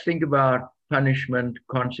 So let's think about punishment,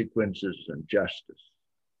 consequences, and justice.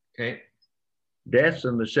 Okay. Death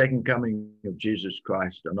and the second coming of Jesus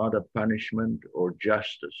Christ are not a punishment or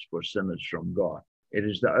justice for sinners from God. It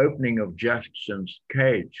is the opening of Jackson's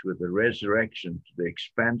cage with the resurrection to the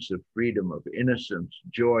expansive freedom of innocence,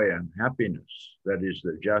 joy, and happiness that is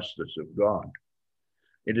the justice of God.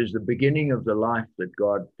 It is the beginning of the life that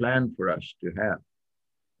God planned for us to have,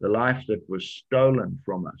 the life that was stolen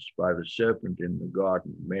from us by the serpent in the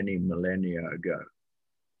garden many millennia ago.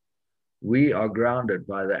 We are grounded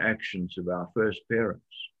by the actions of our first parents.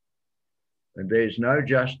 And there is no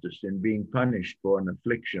justice in being punished for an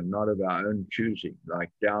affliction not of our own choosing,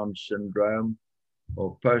 like Down syndrome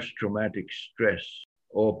or post-traumatic stress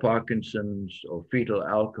or Parkinson's or fetal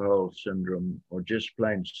alcohol syndrome or just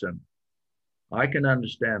plain sin. I can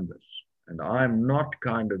understand this, and I am not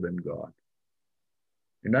kinder than God.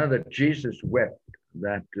 You know that Jesus wept,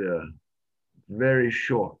 that very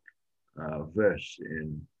short verse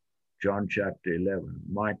in John chapter 11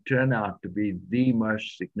 might turn out to be the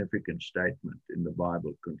most significant statement in the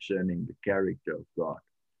Bible concerning the character of God.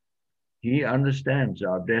 He understands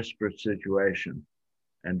our desperate situation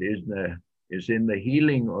and is in the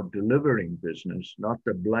healing or delivering business, not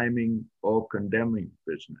the blaming or condemning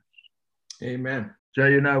business. Amen. So,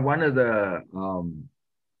 you know, one of the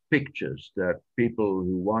pictures that people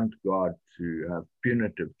who want God to have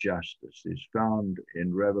punitive justice is found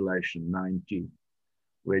in Revelation 19.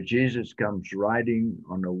 Where Jesus comes riding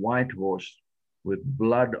on a white horse with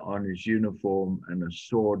blood on his uniform and a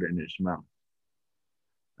sword in his mouth.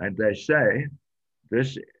 And they say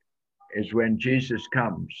this is when Jesus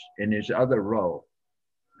comes in his other role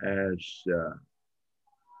as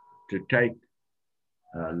to take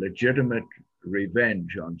legitimate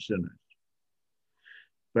revenge on sinners.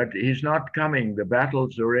 But he's not coming. The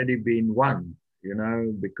battle's already been won, you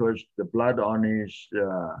know, because the blood on his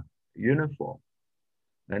uniform.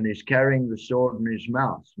 And he's carrying the sword in his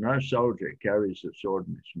mouth. No soldier carries a sword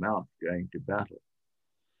in his mouth going to battle.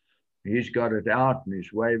 He's got it out and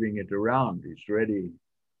he's waving it around. He's ready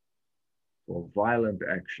for violent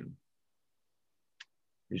action.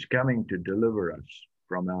 He's coming to deliver us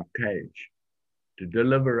from our cage, to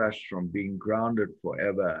deliver us from being grounded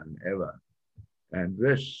forever and ever. And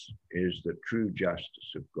this is the true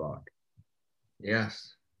justice of God.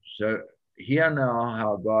 Yes. So hear now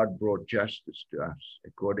how God brought justice to us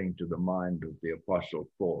according to the mind of the Apostle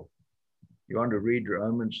Paul. You want to read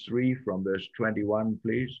Romans 3 from verse 21,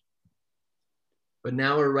 please? But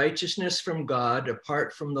now a righteousness from God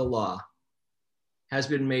apart from the law has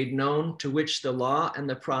been made known, to which the law and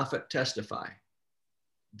the prophet testify.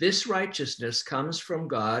 This righteousness comes from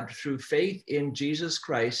God through faith in Jesus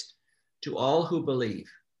Christ to all who believe.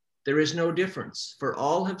 There is no difference, for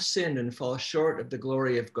all have sinned and fall short of the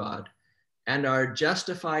glory of God, and are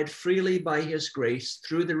justified freely by his grace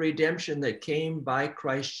through the redemption that came by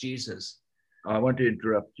Christ Jesus. I want to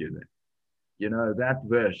interrupt you there. You know, that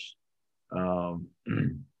verse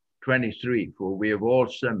 23, for we have all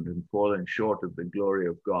sinned and fallen short of the glory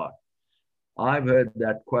of God. I've heard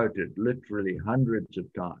that quoted literally hundreds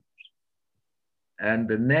of times. And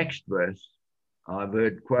the next verse I've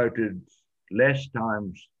heard quoted less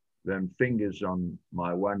times than fingers on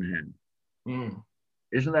my one hand.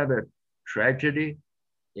 Isn't that a tragedy?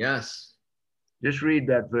 Yes. Just read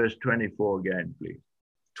that verse 24 again, please.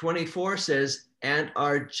 24 says, and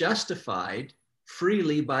are justified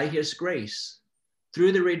freely by his grace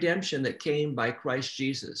through the redemption that came by Christ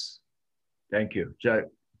Jesus. Thank you. So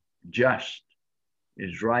just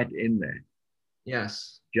is right in there.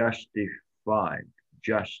 Yes. Justified,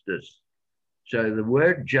 justice. So the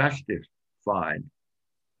word justify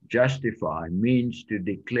means to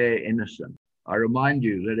declare innocent. I remind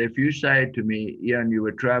you that if you say to me, Ian, you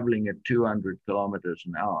were traveling at 200 kilometers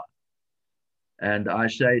an hour, and I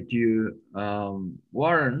say to you,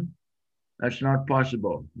 Warren, that's not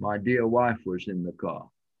possible. My dear wife was in the car.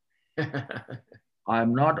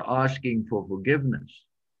 I'm not asking for forgiveness.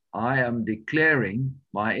 I am declaring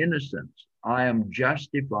my innocence. I am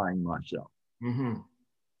justifying myself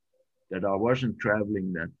that I wasn't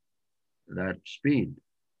traveling that speed.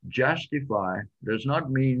 Justify does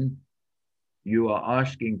not mean you are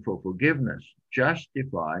asking for forgiveness.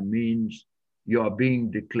 Justify means you are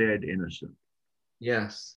being declared innocent.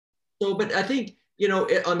 Yes. So, but I think, you know,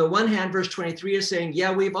 on the one hand, verse 23 is saying,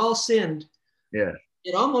 yeah, we've all sinned. Yes.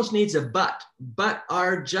 It almost needs a but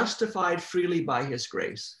are justified freely by his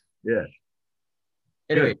grace. Yes.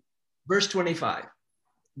 Anyway, verse 25,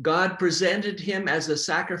 God presented him as a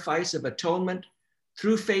sacrifice of atonement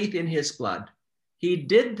through faith in his blood. He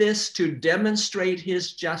did this to demonstrate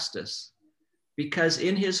his justice, because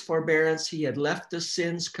in his forbearance he had left the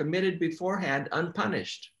sins committed beforehand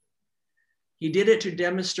unpunished. He did it to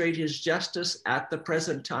demonstrate his justice at the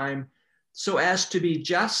present time, so as to be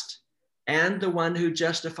just and the one who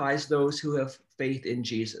justifies those who have faith in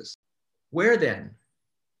Jesus. Where then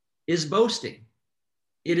is boasting?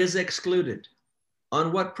 It is excluded.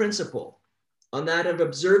 On what principle? On that of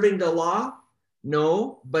observing the law?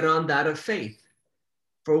 No, but on that of faith.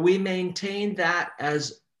 For we maintain that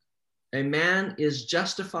as a man is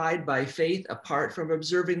justified by faith apart from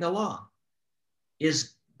observing the law.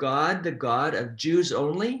 Is God the God of Jews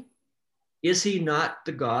only? Is he not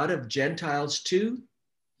the God of Gentiles too?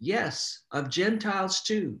 Yes, of Gentiles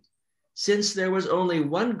too, since there was only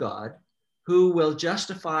one God who will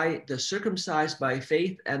justify the circumcised by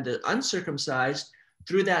faith and the uncircumcised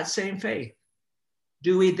through that same faith.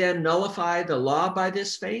 Do we then nullify the law by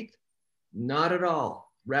this faith? Not at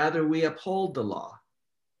all. Rather, we uphold the law.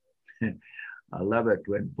 I love it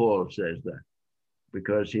when Paul says that,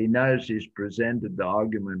 because he knows he's presented the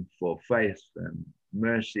argument for faith and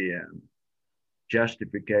mercy and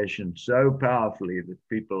justification so powerfully that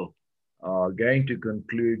people are going to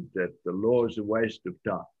conclude that the law is a waste of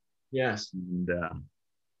time. Yes. And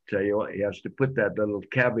so he has to put that little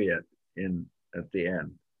caveat in at the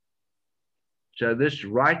end. So this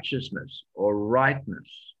righteousness or rightness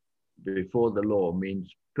before the law means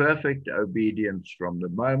perfect obedience from the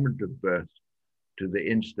moment of birth to the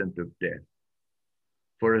instant of death.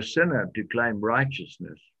 For a sinner to claim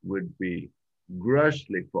righteousness would be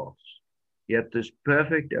grossly false. Yet this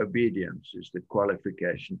perfect obedience is the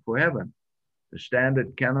qualification for heaven. The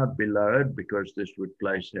standard cannot be lowered because this would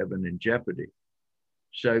place heaven in jeopardy.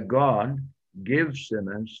 So God gives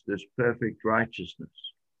sinners this perfect righteousness.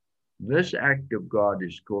 This act of God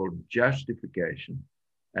is called justification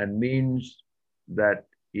and means that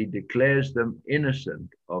he declares them innocent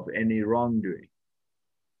of any wrongdoing.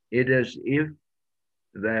 It is if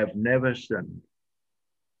they have never sinned.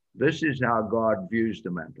 This is how God views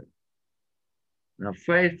the matter. Now,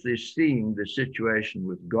 faith is seeing the situation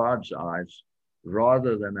with God's eyes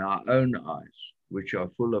rather than our own eyes, which are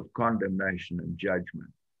full of condemnation and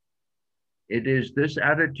judgment. It is this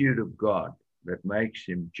attitude of God that makes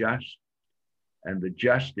him just and the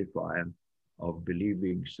justifier of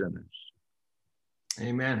believing sinners.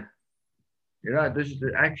 Amen. You know, this is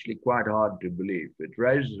actually quite hard to believe. It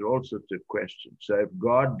raises all sorts of questions. So if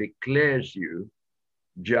God declares you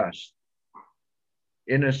just,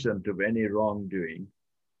 innocent of any wrongdoing,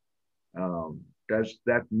 does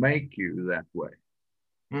that make you that way?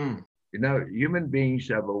 Mm. You know, human beings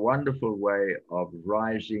have a wonderful way of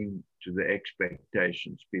rising to the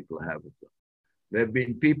expectations people have of them. There have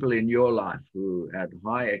been people in your life who had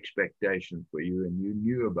high expectations for you and you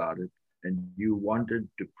knew about it and you wanted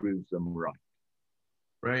to prove them right.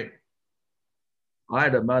 Right. I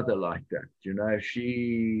had a mother like that. You know,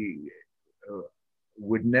 she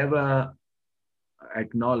would never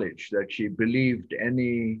acknowledge that she believed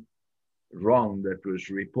any wrong that was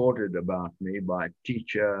reported about me by a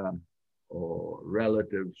teacher or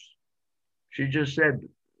relatives. She just said,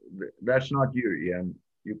 that's not you, Ian.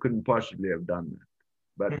 You couldn't possibly have done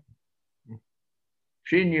that. But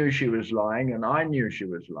she knew she was lying and I knew she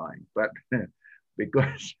was lying. But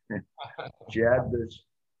because she had this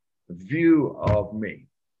view of me,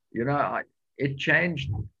 you know, it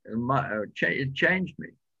changed me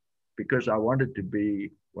because I wanted to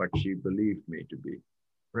be what she believed me to be.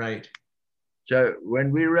 Right. So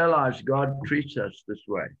when we realize God treats us this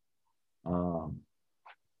way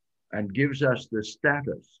and gives us the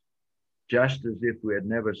status just as if we had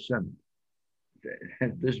never sinned,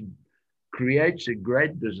 this creates a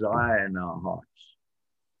great desire in our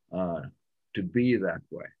hearts to be that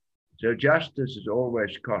way. So justice is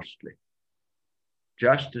always costly.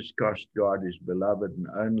 Justice cost God his beloved and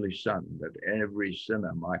only Son, that every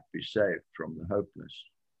sinner might be saved from the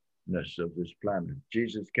hopelessness of this planet.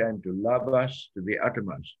 Jesus came to love us to the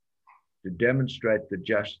uttermost, to demonstrate the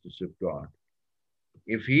justice of God.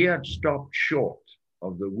 If he had stopped short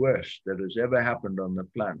of the worst that has ever happened on the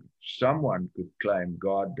planet, someone could claim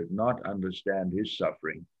God did not understand his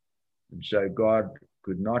suffering, and so God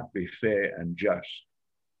could not be fair and just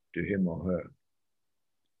to him or her.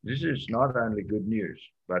 This is not only good news,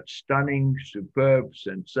 but stunning, superb,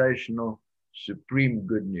 sensational, supreme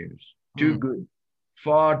good news. Too good,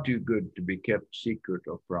 far too good to be kept secret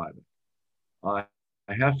or private. I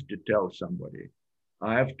have to tell somebody.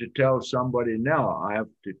 I have to tell somebody now. I have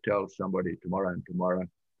to tell somebody tomorrow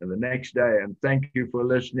and the next day. And thank you for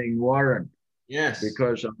listening, Warren. Yes.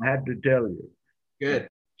 Because I had to tell you. Good.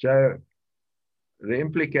 So the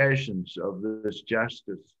implications of this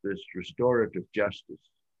justice, this restorative justice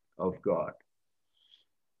of God.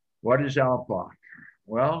 What is our part?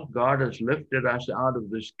 Well, God has lifted us out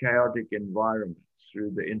of this chaotic environment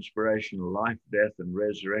through the inspirational life, death, and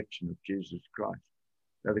resurrection of Jesus Christ.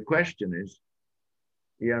 Now the question is,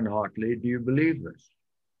 Ian Hartley, do you believe this?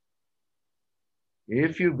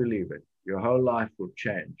 If you believe it, your whole life will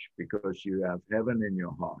change because you have heaven in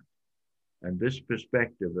your heart. And this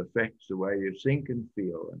perspective affects the way you think and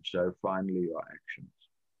feel, and so finally your actions.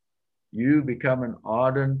 I become an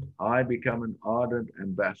ardent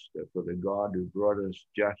ambassador for the God who brought us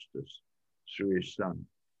justice through his Son.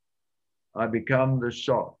 I become the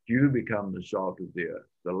salt. You become the salt of the earth,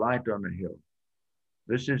 the light on a hill.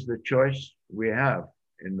 This is the choice we have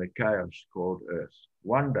in the chaos called earth.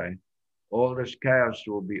 One day, all this chaos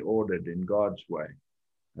will be ordered in God's way,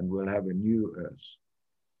 and we'll have a new earth.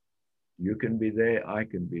 You can be there, I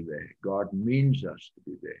can be there. God means us to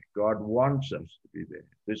be there. God wants us to be there.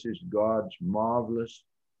 This is God's marvelous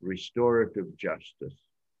restorative justice.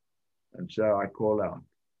 And so I call out,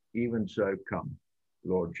 even so come,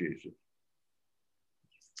 Lord Jesus.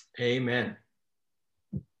 Amen.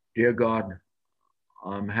 Dear God,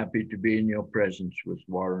 I'm happy to be in your presence with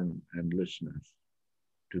Warren and listeners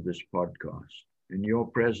to this podcast. In your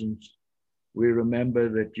presence, we remember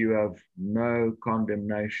that you have no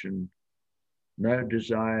condemnation, no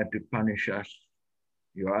desire to punish us.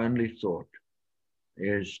 Your only thought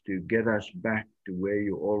is to get us back to where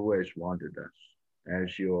you always wanted us,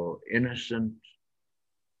 as your innocent,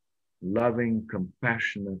 loving,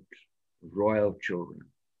 compassionate, royal children,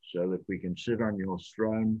 so that we can sit on your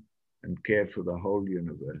throne and care for the whole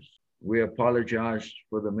universe. We apologize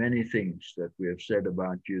for the many things that we have said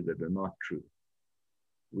about you that are not true.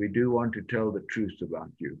 We do want to tell the truth about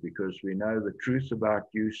you because we know the truth about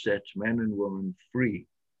you sets men and women free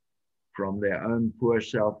from their own poor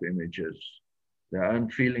self-images, their own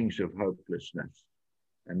feelings of hopelessness,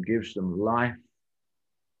 and gives them life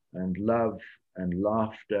and love and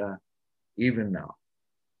laughter even now.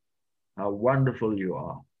 How wonderful you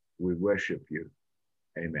are. We worship you.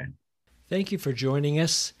 Amen. Thank you for joining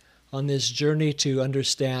us on this journey to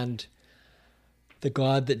understand the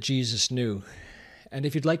God that Jesus knew. And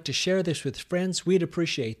if you'd like to share this with friends, we'd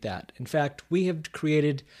appreciate that. In fact, we have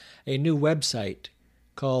created a new website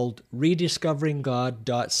called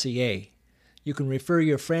rediscoveringgod.ca. You can refer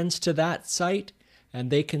your friends to that site, and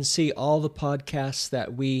they can see all the podcasts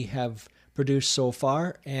that we have produced so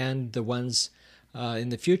far, and the ones in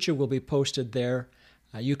the future will be posted there.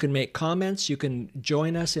 You can make comments. You can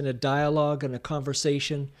join us in a dialogue and a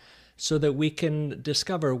conversation so that we can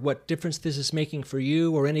discover what difference this is making for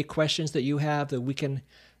you, or any questions that you have that we can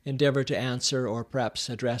endeavor to answer or perhaps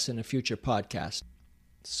address in a future podcast.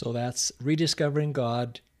 So that's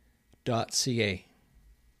rediscoveringgod.ca.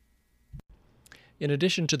 In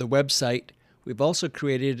addition to the website, we've also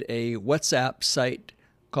created a WhatsApp site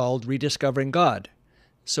called Rediscovering God.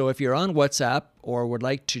 So if you're on WhatsApp or would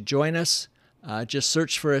like to join us, just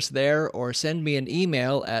search for us there or send me an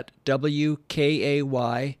email at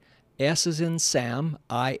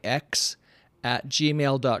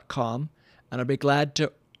wkaySamIx@gmail.com, and I'll be glad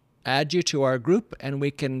to add you to our group and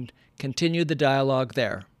we can continue the dialogue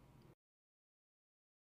there.